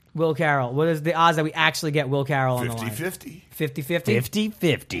Will Carroll. What is the odds that we actually get Will Carroll on the line? 50-50. 50-50?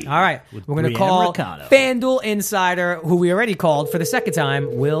 50-50. All right, we're going to Brianna call Riccano. FanDuel Insider, who we already called for the second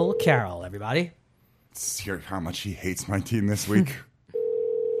time, Will Carroll, everybody. See how much he hates my team this week.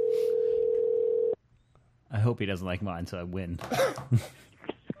 I hope he doesn't like mine, so I win.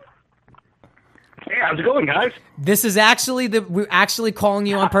 Hey, how's it going, guys? This is actually we're actually calling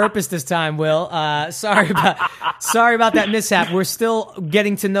you on purpose this time, Will. Sorry about that mishap. We're still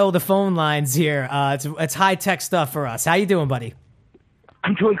getting to know the phone lines here. It's high tech stuff for us. How you doing, buddy?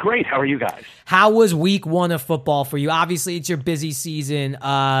 I'm doing great. How are you guys? How was week 1 of football for you? Obviously, it's your busy season.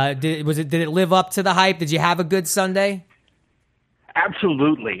 Did it live up to the hype? Did you have a good Sunday?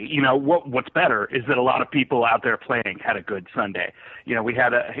 Absolutely. You know, what's better is that a lot of people out there playing had a good Sunday. You know, we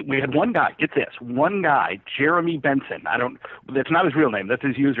had one guy, get this, one guy, Jeremy Benson. That's not his real name, that's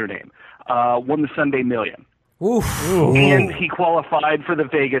his username. Won the Sunday Million. Oof. And he qualified for the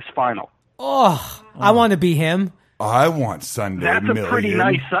Vegas final. Oh, I want to be him. I want Sunday That's Million. a pretty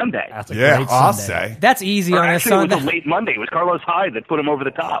nice Sunday. That's a Yeah, great I'll Sunday. say. That's easy Or on a actually, it Sunday. was a late Monday. It was Carlos Hyde that put him over the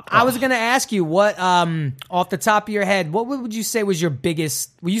top. I was going to ask you, what, off the top of your head, what would you say was your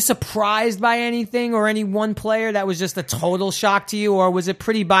biggest, were you surprised by anything or any one player that was just a total shock to you, or was it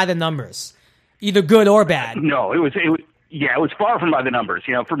pretty by the numbers? Either good or bad? No, it was far from by the numbers.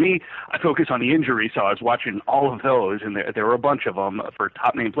 You know, for me, I focus on the injuries, so I was watching all of those, and there were a bunch of them for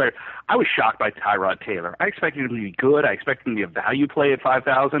top name players. I was shocked by Tyrod Taylor. I expected him to be good. I expected him to be a value play at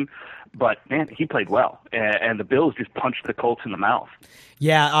 5,000, but man, he played well, and the Bills just punched the Colts in the mouth.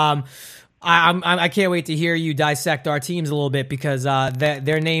 Yeah, I can't wait to hear you dissect our teams a little bit, because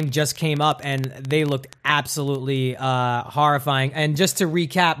their name just came up and they looked absolutely horrifying. And just to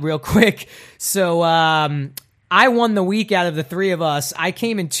recap real quick, so I won the week out of the three of us. I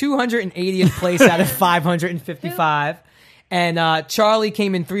came in 280th place out of 555. And Charlie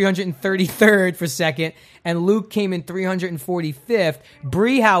came in 333rd for second. And Luke came in 345th.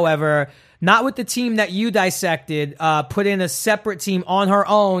 Bree, however, not with the team that you dissected, put in a separate team on her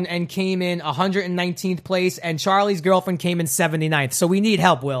own and came in 119th place. And Charlie's girlfriend came in 79th. So we need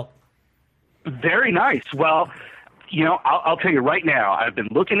help, Will. Very nice. Well, you know, I'll tell you right now, I've been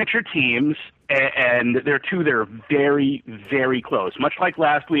looking at your teams, and there are two that are very, very close. Much like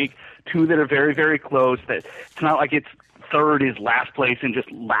last week, two that are very, very close. That it's not like it's third is last place and just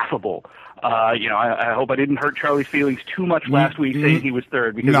laughable. You know, I hope I didn't hurt Charlie's feelings too much last week saying he was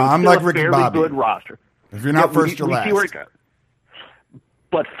third, because No, it was I'm still like a Ricky fairly Bobby. good roster. If you're not first, you're we last. see where it goes.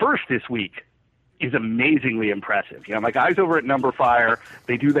 But first this week is amazingly impressive. You know, my guys over at Number Fire,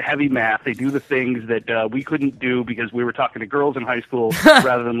 they do the heavy math. They do the things that we couldn't do because we were talking to girls in high school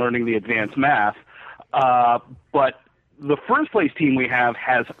rather than learning the advanced math. But the first place team we have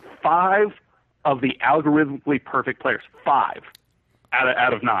has 5 of the algorithmically perfect players. 5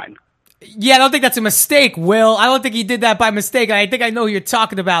 out of 9. Yeah, I don't think that's a mistake, Will. I don't think he did that by mistake. I think I know who you're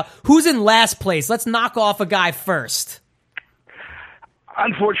talking about. Who's in last place? Let's knock off a guy first.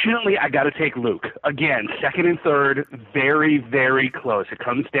 Unfortunately, I got to take Luke. Again, second and third, very, very close. It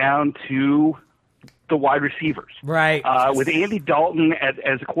comes down to the wide receivers. Right. With Andy Dalton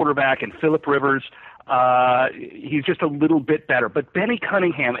as a quarterback and Phillip Rivers, he's just a little bit better. But Benny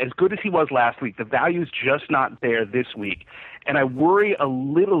Cunningham, as good as he was last week, the value's just not there this week. And I worry a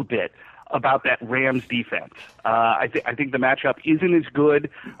little bit about that Rams defense. I think the matchup isn't as good.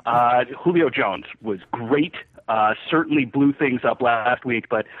 Julio Jones was great. Certainly blew things up last week,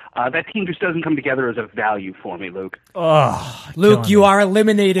 but that team just doesn't come together as a value for me, Luke. Luke, you are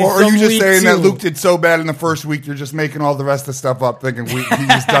eliminated. Or are from you just week saying 2. that Luke did so bad in the first week, you're just making all the rest of the stuff up, thinking he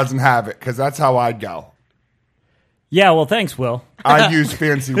just doesn't have it? Because that's how I'd go. Yeah, well, thanks, Will. I'd use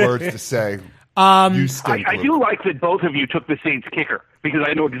fancy words to say, you stink, I Luke. do like that both of you took the Saints kicker, because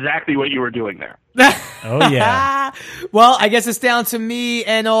I know exactly what you were doing there. Oh, yeah. Well, I guess it's down to me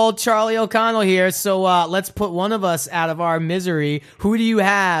and old Charlie O'Connell here. So let's put one of us out of our misery. Who do you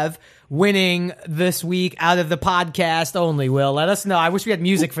have winning this week out of the podcast only, Will? Let us know. I wish we had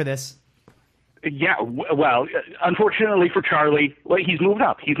music for this. Yeah, well, unfortunately for Charlie, well, he's moved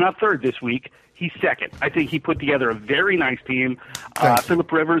up. He's not third this week. He's second. I think he put together a very nice team.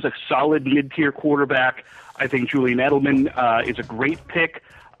 Phillip Rivers, a solid mid-tier quarterback. I think Julian Edelman is a great pick.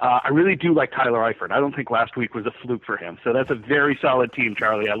 I really do like Tyler Eifert. I don't think last week was a fluke for him. So that's a very solid team,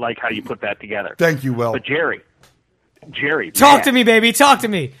 Charlie. I like how you put that together. Thank you, Will. But Jerry, Talk man. to me, baby. Talk to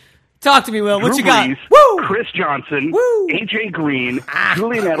me. Talk to me, Will. What Drew you got? Brees, Woo! Chris Johnson, Woo! AJ Green,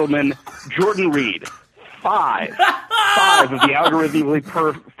 Julian Edelman, Jordan Reed. 5 of the algorithmically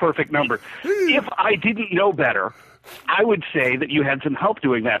perfect number. If I didn't know better, I would say that you had some help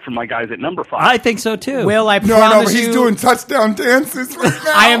doing that from my guys at Number 5. I think so, too. Will, I No, promise but he's you, doing touchdown dances right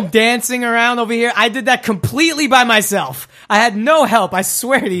now. I am dancing around over here. I did that completely by myself. I had no help. I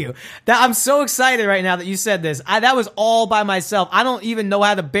swear to you. That I'm so excited right now that you said this. That was all by myself. I don't even know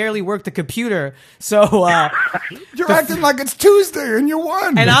how to barely work the computer. So, You're acting like it's Tuesday and you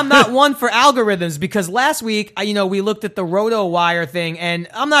won. and I'm not one for algorithms, because last week, we looked at the RotoWire thing, and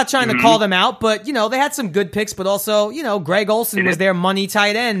I'm not trying to call them out, but they had some good picks, but also also, Greg Olsen was their money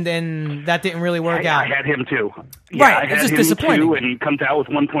tight end, and that didn't really work out. I had him too. Right, I had it's just him disappointing. too, and he comes out with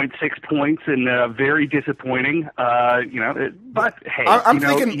 1.6 points, and very disappointing. But hey, I'm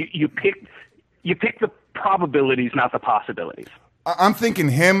thinking you pick the probabilities, not the possibilities. I'm thinking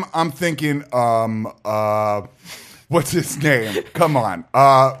him. I'm thinking what's his name? Come on,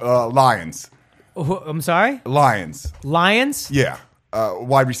 Lions. I'm sorry? Lions. Yeah,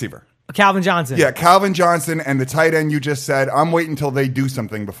 wide receiver. Calvin Johnson. Yeah, Calvin Johnson and the tight end you just said. I'm waiting until they do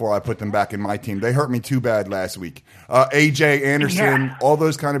something before I put them back in my team. They hurt me too bad last week. AJ Anderson, all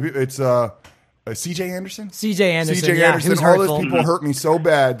those kind of people. It's CJ Anderson. CJ Anderson. CJ yeah, Anderson. who's All hurtful. those people hurt me so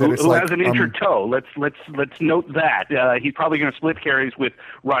bad that it's who like has an injured toe. Let's note that he's probably going to split carries with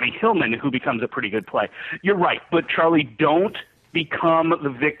Ronnie Hillman, who becomes a pretty good play. You're right, but Charlie, don't become the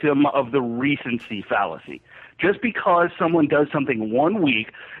victim of the recency fallacy. Just because someone does something 1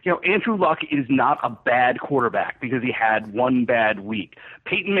 week, Andrew Luck is not a bad quarterback because he had one bad week.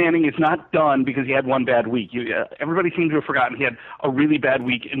 Peyton Manning is not done because he had one bad week. Everybody seems to have forgotten he had a really bad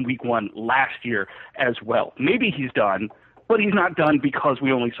week in week 1 last year as well. Maybe he's done, but he's not done because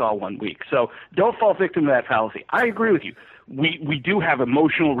we only saw 1 week. So don't fall victim to that fallacy. I agree with you. We do have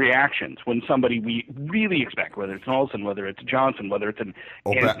emotional reactions when somebody we really expect, whether it's Olsen, whether it's Johnson, whether it's an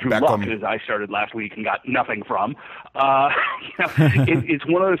Andrew Luck, as I started last week and got nothing from. It's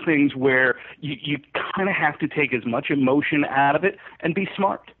one of those things where you kind of have to take as much emotion out of it and be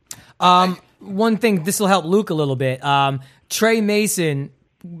smart. One thing, this will help Luke a little bit. Trey Mason,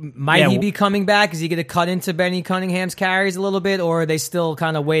 might he be coming back? Is he going to cut into Benny Cunningham's carries a little bit, or are they still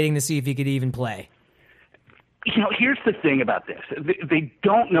kind of waiting to see if he could even play? Here's the thing about this. They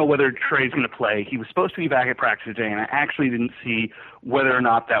don't know whether Trey's going to play. He was supposed to be back at practice today, and I actually didn't see whether or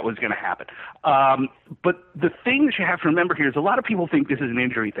not that was going to happen. But the thing that you have to remember here is a lot of people think this is an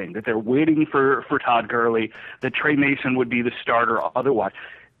injury thing, that they're waiting for Todd Gurley, that Trey Mason would be the starter otherwise.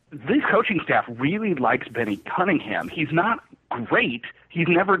 This coaching staff really likes Benny Cunningham. He's not great. He's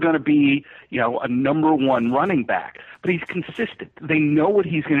never going to be, a number one running back, but he's consistent. They know what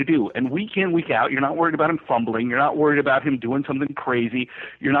he's going to do. And week in, week out, you're not worried about him fumbling. You're not worried about him doing something crazy.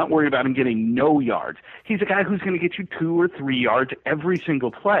 You're not worried about him getting no yards. He's a guy who's going to get you 2 or 3 yards every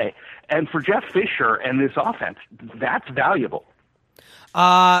single play. And for Jeff Fisher and this offense, that's valuable.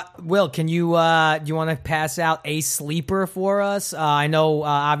 Will, do you want to pass out a sleeper for us? I know,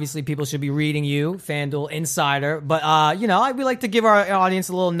 obviously people should be reading you, FanDuel Insider, but, we like to give our audience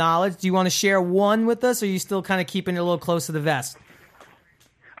a little knowledge. Do you want to share one with us, or are you still kind of keeping it a little close to the vest?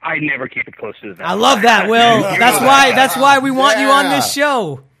 I never keep it close to the vest. I love that, Will. That's why we want you on this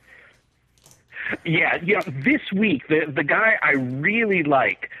show. Yeah, this week, the guy I really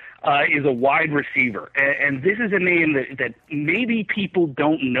like, is a wide receiver. And this is a name that maybe people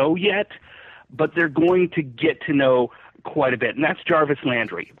don't know yet, but they're going to get to know quite a bit, and that's Jarvis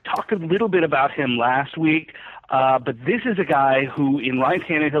Landry. Talked a little bit about him last week, but this is a guy who, in Ryan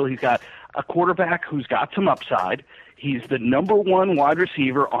Tannehill, he's got a quarterback who's got some upside. He's the number one wide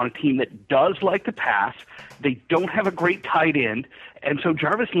receiver on a team that does like to pass. They don't have a great tight end, and so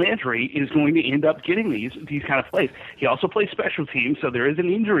Jarvis Landry is going to end up getting these kind of plays. He also plays special teams, so there is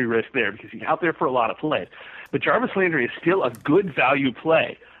an injury risk there because he's out there for a lot of plays. But Jarvis Landry is still a good value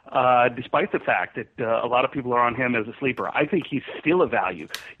play, despite the fact that a lot of people are on him as a sleeper. I think he's still a value.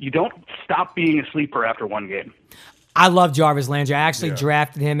 You don't stop being a sleeper after one game. I love Jarvis Landry. I actually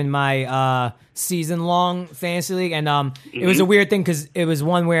drafted him in my season-long fantasy league, and it was a weird thing because it was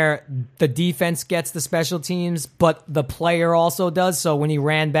one where the defense gets the special teams, but the player also does. So when he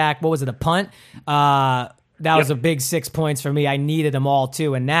ran back, what was it, a punt? That was a big 6 points for me. I needed them all,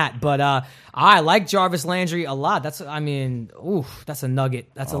 too, in that. But I like Jarvis Landry a lot. That's a nugget.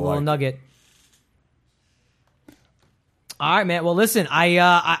 That's a little nugget. All right, man. Well, listen,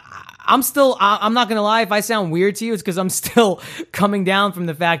 I'm not going to lie. If I sound weird to you, it's because I'm still coming down from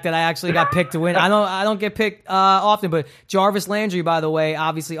the fact that I actually got picked to win. I don't get picked often, but Jarvis Landry, by the way,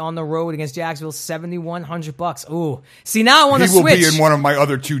 obviously on the road against Jacksonville, $7,100. Ooh. See, now I want to switch. He will be in one of my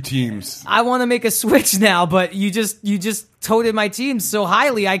other two teams. I want to make a switch now, but you just toted my team so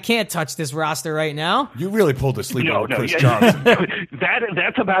highly, I can't touch this roster right now. You really pulled a sleeper with Chris Johnson.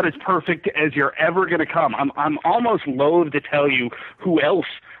 That's about as perfect as you're ever going to come. I'm almost loath to tell you who else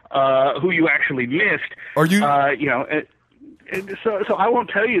who you actually missed. Are you? So I won't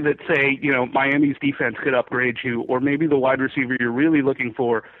tell you that, say, Miami's defense could upgrade you, or maybe the wide receiver you're really looking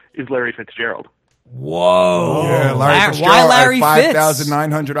for is Larry Fitzgerald. Whoa! Yeah, Larry Fitzgerald. Why Larry at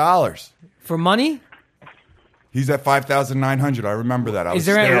 $5,900 for money? He's at $5,900. I remember that. I was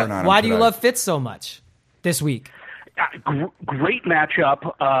staring on him Why do you today. love Fitz so much this week? Great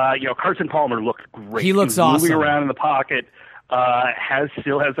matchup. Carson Palmer looked great. He looks was moving awesome. around in the pocket.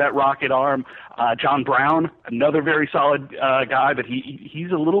 Still has that rocket arm. John Brown, another very solid guy, but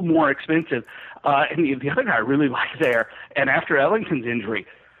he's a little more expensive. And the other guy I really like there, and after Ellington's injury,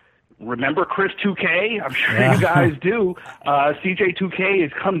 remember Chris 2K? I'm sure you guys do. CJ 2K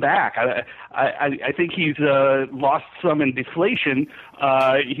has come back. I think he's lost some in deflation.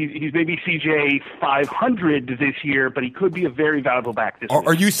 He's maybe CJ 500 this year, but he could be a very valuable back this year.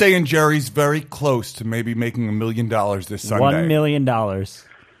 Are you saying Jerry's very close to maybe making $1 million this Sunday? $1 million.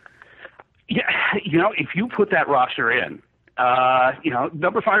 Yeah, if you put that roster in,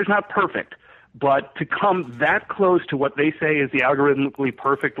 number 5 is not perfect. But to come that close to what they say is the algorithmically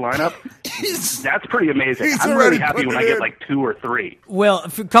perfect lineup, that's pretty amazing. I'm really happy when I get like 2 or 3. Well,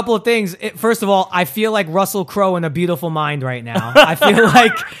 a couple of things. First of all, I feel like Russell Crowe in A Beautiful Mind right now. I feel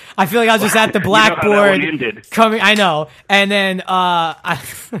like I was just at the blackboard. You know how that one ended. I know. And then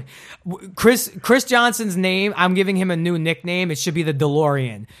Chris Johnson's name, I'm giving him a new nickname. It should be the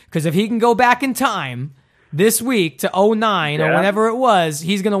DeLorean. Because if he can go back in time this week to 2009 or whenever it was,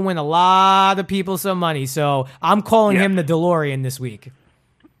 he's going to win a lot of people some money. So I'm calling him the DeLorean this week.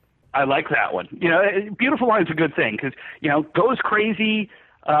 I like that one. Beautiful Mind's a good thing because, goes crazy,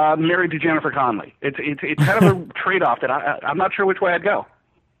 married to Jennifer Connelly. It's kind of a trade-off that I'm not sure which way I'd go.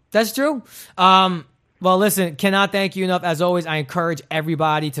 That's true. Well, listen, cannot thank you enough. As always, I encourage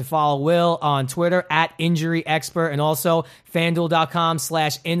everybody to follow Will on Twitter @InjuryExpert and also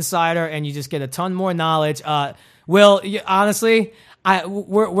FanDuel.com/insider, and you just get a ton more knowledge. Will, honestly,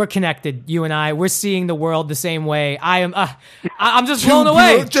 we're connected. You and I, we're seeing the world the same way. I'm just blown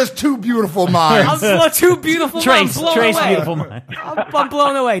away. Just two beautiful minds. I'm too beautiful. Trace away. beautiful mind. I'm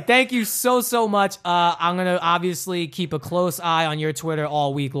blown away. Thank you so much. I'm gonna obviously keep a close eye on your Twitter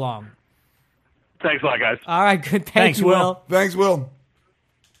all week long. Thanks a lot, guys. All right, good. Thanks, you, Will. Thanks, Will.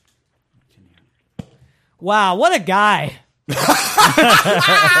 Wow, what a guy.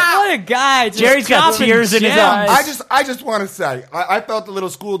 What a guy. Just Jerry's got dropping tears in his gems. eyes. I just want to say, I felt a little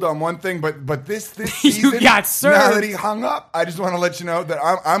schooled on one thing, but this season, You got served. now that he hung up, I just want to let you know that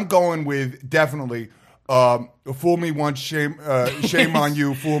I'm going with definitely fool me once, shame on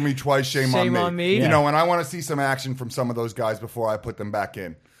you, fool me twice, shame on me. Yeah. And I want to see some action from some of those guys before I put them back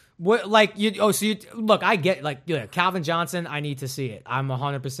in. What, look, I get, Calvin Johnson, I need to see it. I'm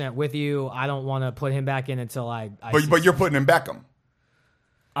 100% with you. I don't want to put him back in until I But you're putting in Beckham.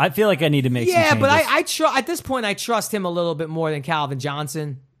 I feel like I need to make some changes. but I at this point, I trust him a little bit more than Calvin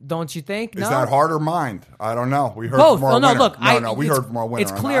Johnson. Don't you think? Is No? that heart or mind? I don't know. We heard Both. from our No, winner. look, we heard from our winner.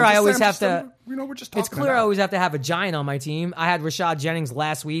 It's clear I always have to. We're just talking. It's clear I always have to have a giant on my team. I had Rashad Jennings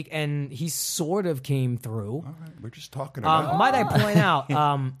last week, and he sort of came through. All right, we're just talking about. Might I point out,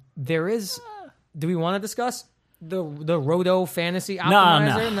 there is. Do we want to discuss the Roto Fantasy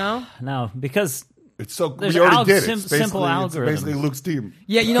Optimizer? No, because It's so There's we already did it. simple It's basically algorithms. Luke's team.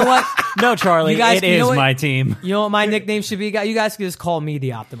 Yeah, you know what? no, Charlie, You guys- it you know is what? my team. You know what my nickname should be? You guys can just call me the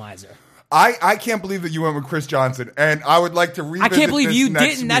Optimizer. I can't believe that you went with Chris Johnson, and I would like to revisit I can't believe this you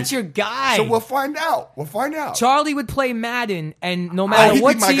next didn't. That's week. your guy. So we'll find out. We'll find out. Charlie would play Madden, and no matter he'd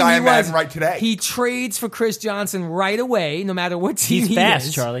what be my team guy he in was, Madden right today. he trades for Chris Johnson right away, no matter what team He's he fast,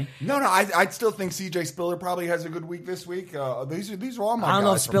 is. Charlie. No, I still think C.J. Spiller probably has a good week this week. These are all my guys. I don't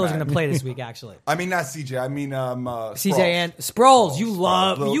know if from Spiller's going Madden. to play this week, actually. I mean, not C.J. I mean, CJ Sproles. and Sproles, you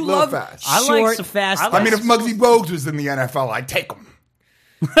love Little fast. I short, like some- fast. I I mean, if Muggsy Bogues was in the NFL, I'd take him.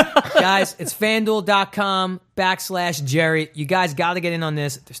 Guys, it's FanDuel.com/Jerry. You guys got to get in on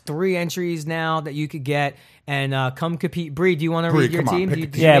this. There's 3 entries now that you could get, and come compete. Bree, do you want to Bree, read your come on, team? pick Do you- a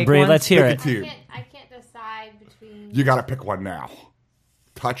do team. you Yeah, make Bree, one? let's hear Pick it. a team. I can't decide between. You got to pick one now.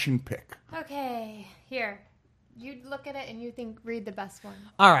 Touch and pick. Okay, here. You look at it and you think read the best one.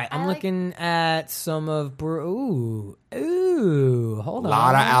 All right, I'm I like- looking at some of ooh, hold A on.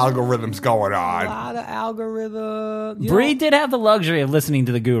 lot of algorithms going A on. lot of algorithm. Bree did have the luxury of listening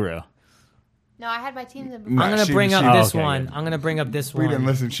to the guru. No, I had my teams in. No, I'm gonna she bring was- up she- this okay, one. good. I'm gonna bring up this We didn't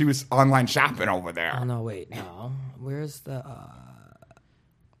one. listen. She was online shopping over there. Oh no, wait, no. Where's the?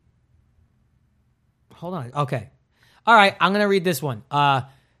 Hold on. Okay. All right, I'm gonna read this one.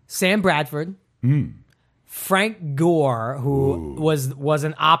 Sam Bradford. Frank Gore, who was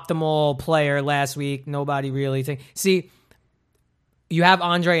an optimal player last week. Nobody really see. You have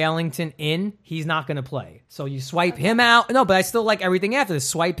Andre Ellington in. He's not going to play. So you swipe him out. No, but I still like everything after this.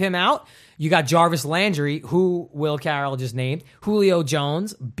 Swipe him out. You got Jarvis Landry, who Will Carroll just named. Julio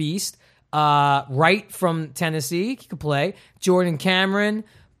Jones, beast. Wright from Tennessee, he could play. Jordan Cameron,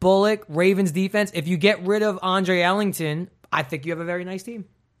 Bullock, Ravens defense. If you get rid of Andre Ellington, I think you have a very nice team.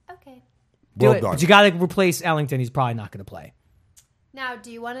 Okay. Do Well it. done. But you got to replace Ellington. He's probably not going to play. Now,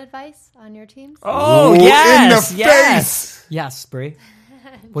 do you want advice on your teams? Oh, Ooh, yes. in the yes. face. Yes, Bree.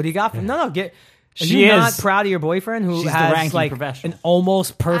 What do you got? No. Are She you not is. proud of your boyfriend who She's the has ranking like professional. an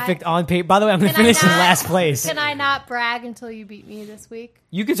almost perfect on paper? By the way, I'm going to Can I finish in not- last place. Can I not brag until you beat me this week?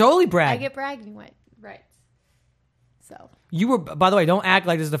 You could totally I brag. get bragging rights. So You were, by the way, don't act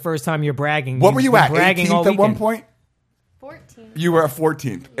like this is the first time you're bragging. What You've were you been at? bragging 18th all at one weekend. point? 14. You were at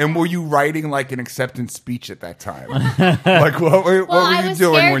 14th. And were you writing like an acceptance speech at that time? Like, what were I you was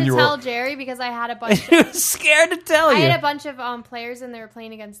doing scared when to you tell were. Jerry because I had a bunch. He was scared to tell I you. had a bunch of players and they were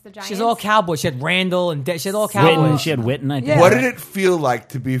playing against the Giants. She's all Cowboys. She had Randall and she had all Witten. Cowboys. She had Witten, I think. Yeah. What did it feel like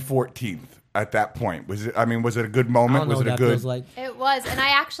to be 14th at that point? Was it a good I moment? don't know Was what it a that good. feels like. It was, and I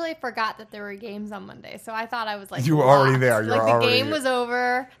actually forgot that there were games on Monday, so I thought I was like, You were already locked. there. You like were the already game there. was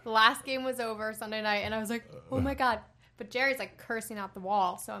over, the last game was over Sunday night, and I was like, oh my god. But Jerry's like cursing out the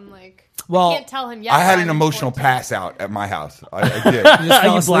wall, so I'm like, Well, I can't tell him yet. I had I'm an emotional 14. pass out at my house. I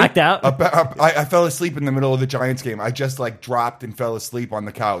did. You blacked out. I fell asleep in the middle of the Giants game. I just like dropped and fell asleep on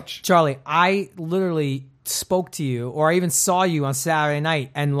the couch. Charlie, I literally spoke to you, or I even saw you on Saturday night,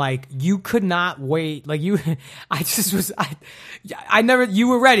 and like you could not wait. Like you, you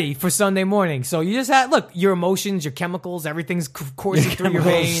were ready for Sunday morning. So you just had your emotions, your chemicals, everything's coursing through your I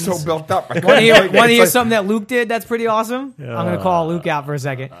was veins. so built up. Want to hear something that Luke did? That's pretty awesome. I'm going to call Luke out for a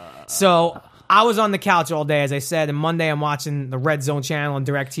second. So I was on the couch all day, as I said, and Monday I'm watching the Red Zone channel on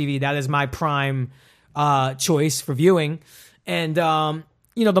DirecTV. That is my prime choice for viewing. And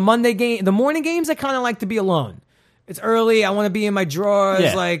the Monday game, the morning games, I kind of like to be alone. It's early. I want to be in my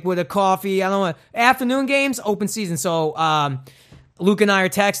drawers, like with a coffee. I don't want afternoon games, open season. So Luke and I are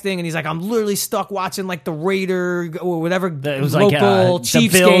texting, and he's like, "I'm literally stuck watching like the Raider or whatever It was local like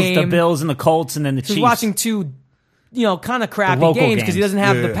Chiefs the game." Bills and the Colts, and then the He's Chiefs. watching two, kind of crappy local games because he games. doesn't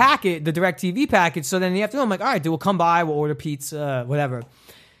have the Yeah. packet, the DirecTV package. So then in the afternoon, I'm like, all right, dude, we'll come by, we'll order pizza, whatever.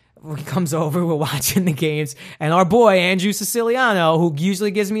 He comes over, we're watching the games, and our boy Andrew Siciliano, who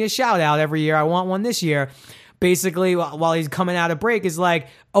usually gives me a shout out every year, I want one this year. Basically, while he's coming out of break, is like,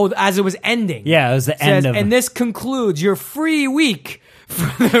 as it was ending. Yeah, it was the end of. And this concludes your free week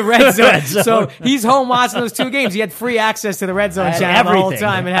for the Red Zone. Red Zone. So he's home watching those two games. He had free access to the Red Zone I had channel the whole everything.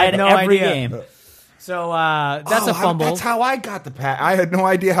 time and I had no every idea. game. So that's a fumble. That's how I got the pack. I had no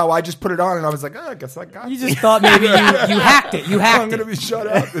idea how. I just put it on, and I was like, I guess I got You it. just thought maybe you hacked it. You I'm hacked going to it. be shut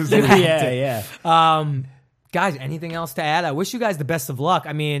up. This You week. hacked Yeah, it. yeah. Guys, anything else to add? I wish you guys the best of luck.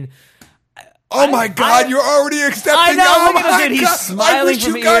 I mean, Oh my God, you're already accepting. I know, Oh look at my him, dude. He's God. I smiling wish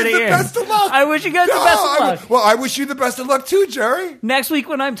from you ear guys to the ear. best of luck. I wish you guys the No, best of luck. Well, I wish you the best of luck too, Jerry. Next week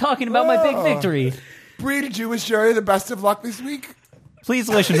when I'm talking about my big Oh. victory, Bree, did you wish Jerry the best of luck this week? please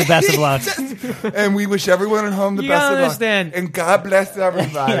wish him the best of luck. And we wish everyone at home the You best gotta of luck. understand. And God bless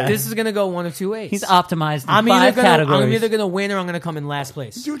everybody. this is going to go one of two ways. He's optimized in I'm 5 categories. either going to win or I'm going to come in last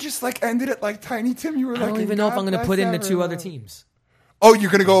place. You just like ended it like Tiny Tim. You were I like, don't even and know if God I'm going to bless put in the two other everyone. teams. Oh, you're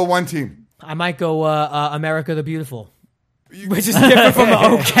going to go with one team. I might go America the Beautiful, which is different from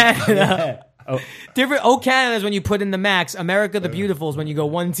O Canada. Different. O Canada is when you put in the max. America the Beautiful is when you go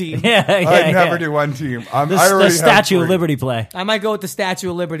one team. yeah, yeah, I never yeah. do one team. I The already have Statue of 3. Liberty play. I might go with the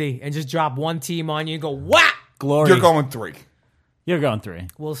Statue of Liberty and just drop one team on you and go, whack! Glory. You're going 3. You're going 3.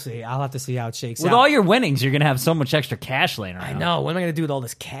 We'll see. I'll have to see how it shakes With out. all your winnings, you're going to have so much extra cash laying around. I know. What am I going to do with all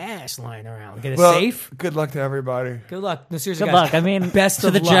this cash lying around? Get it Well, safe? good luck to everybody. Good luck. No, seriously, Good guys. luck. I mean, best to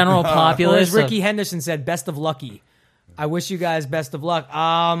of the luck. general Or populace. as Ricky Henderson said, best of lucky. I wish you guys best of luck.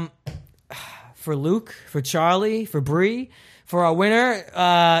 For Luke, for Charlie, for Bree, for our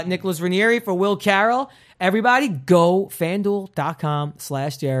winner, Nicholas Ranieri, for Will Carroll. Everybody go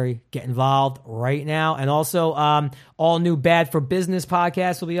FanDuel.com/Jerry. Get involved right now. And also, all new Bad for Business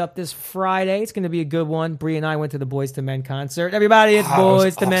podcast will be up this Friday. It's going to be a good one. Bree and I went to the Boys to Men concert. Everybody, it's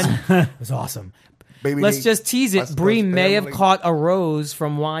Boys to Men. It was awesome. Baby Let's Nate, just tease it. West Bree Coast may have family. caught a rose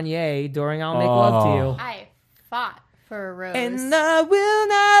from Wanye during I'll Make Love to You. I fought for a rose. And I will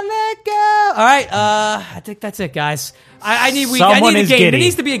not let go. All right, I think that's it, guys. I need Someone a is game. giddy. There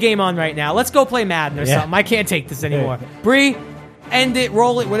needs to be a game on right now. Let's go play Madden or something. I can't take this anymore. Bree, end it,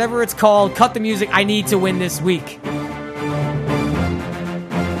 roll it, whatever it's called. Cut the music. I need to win this week.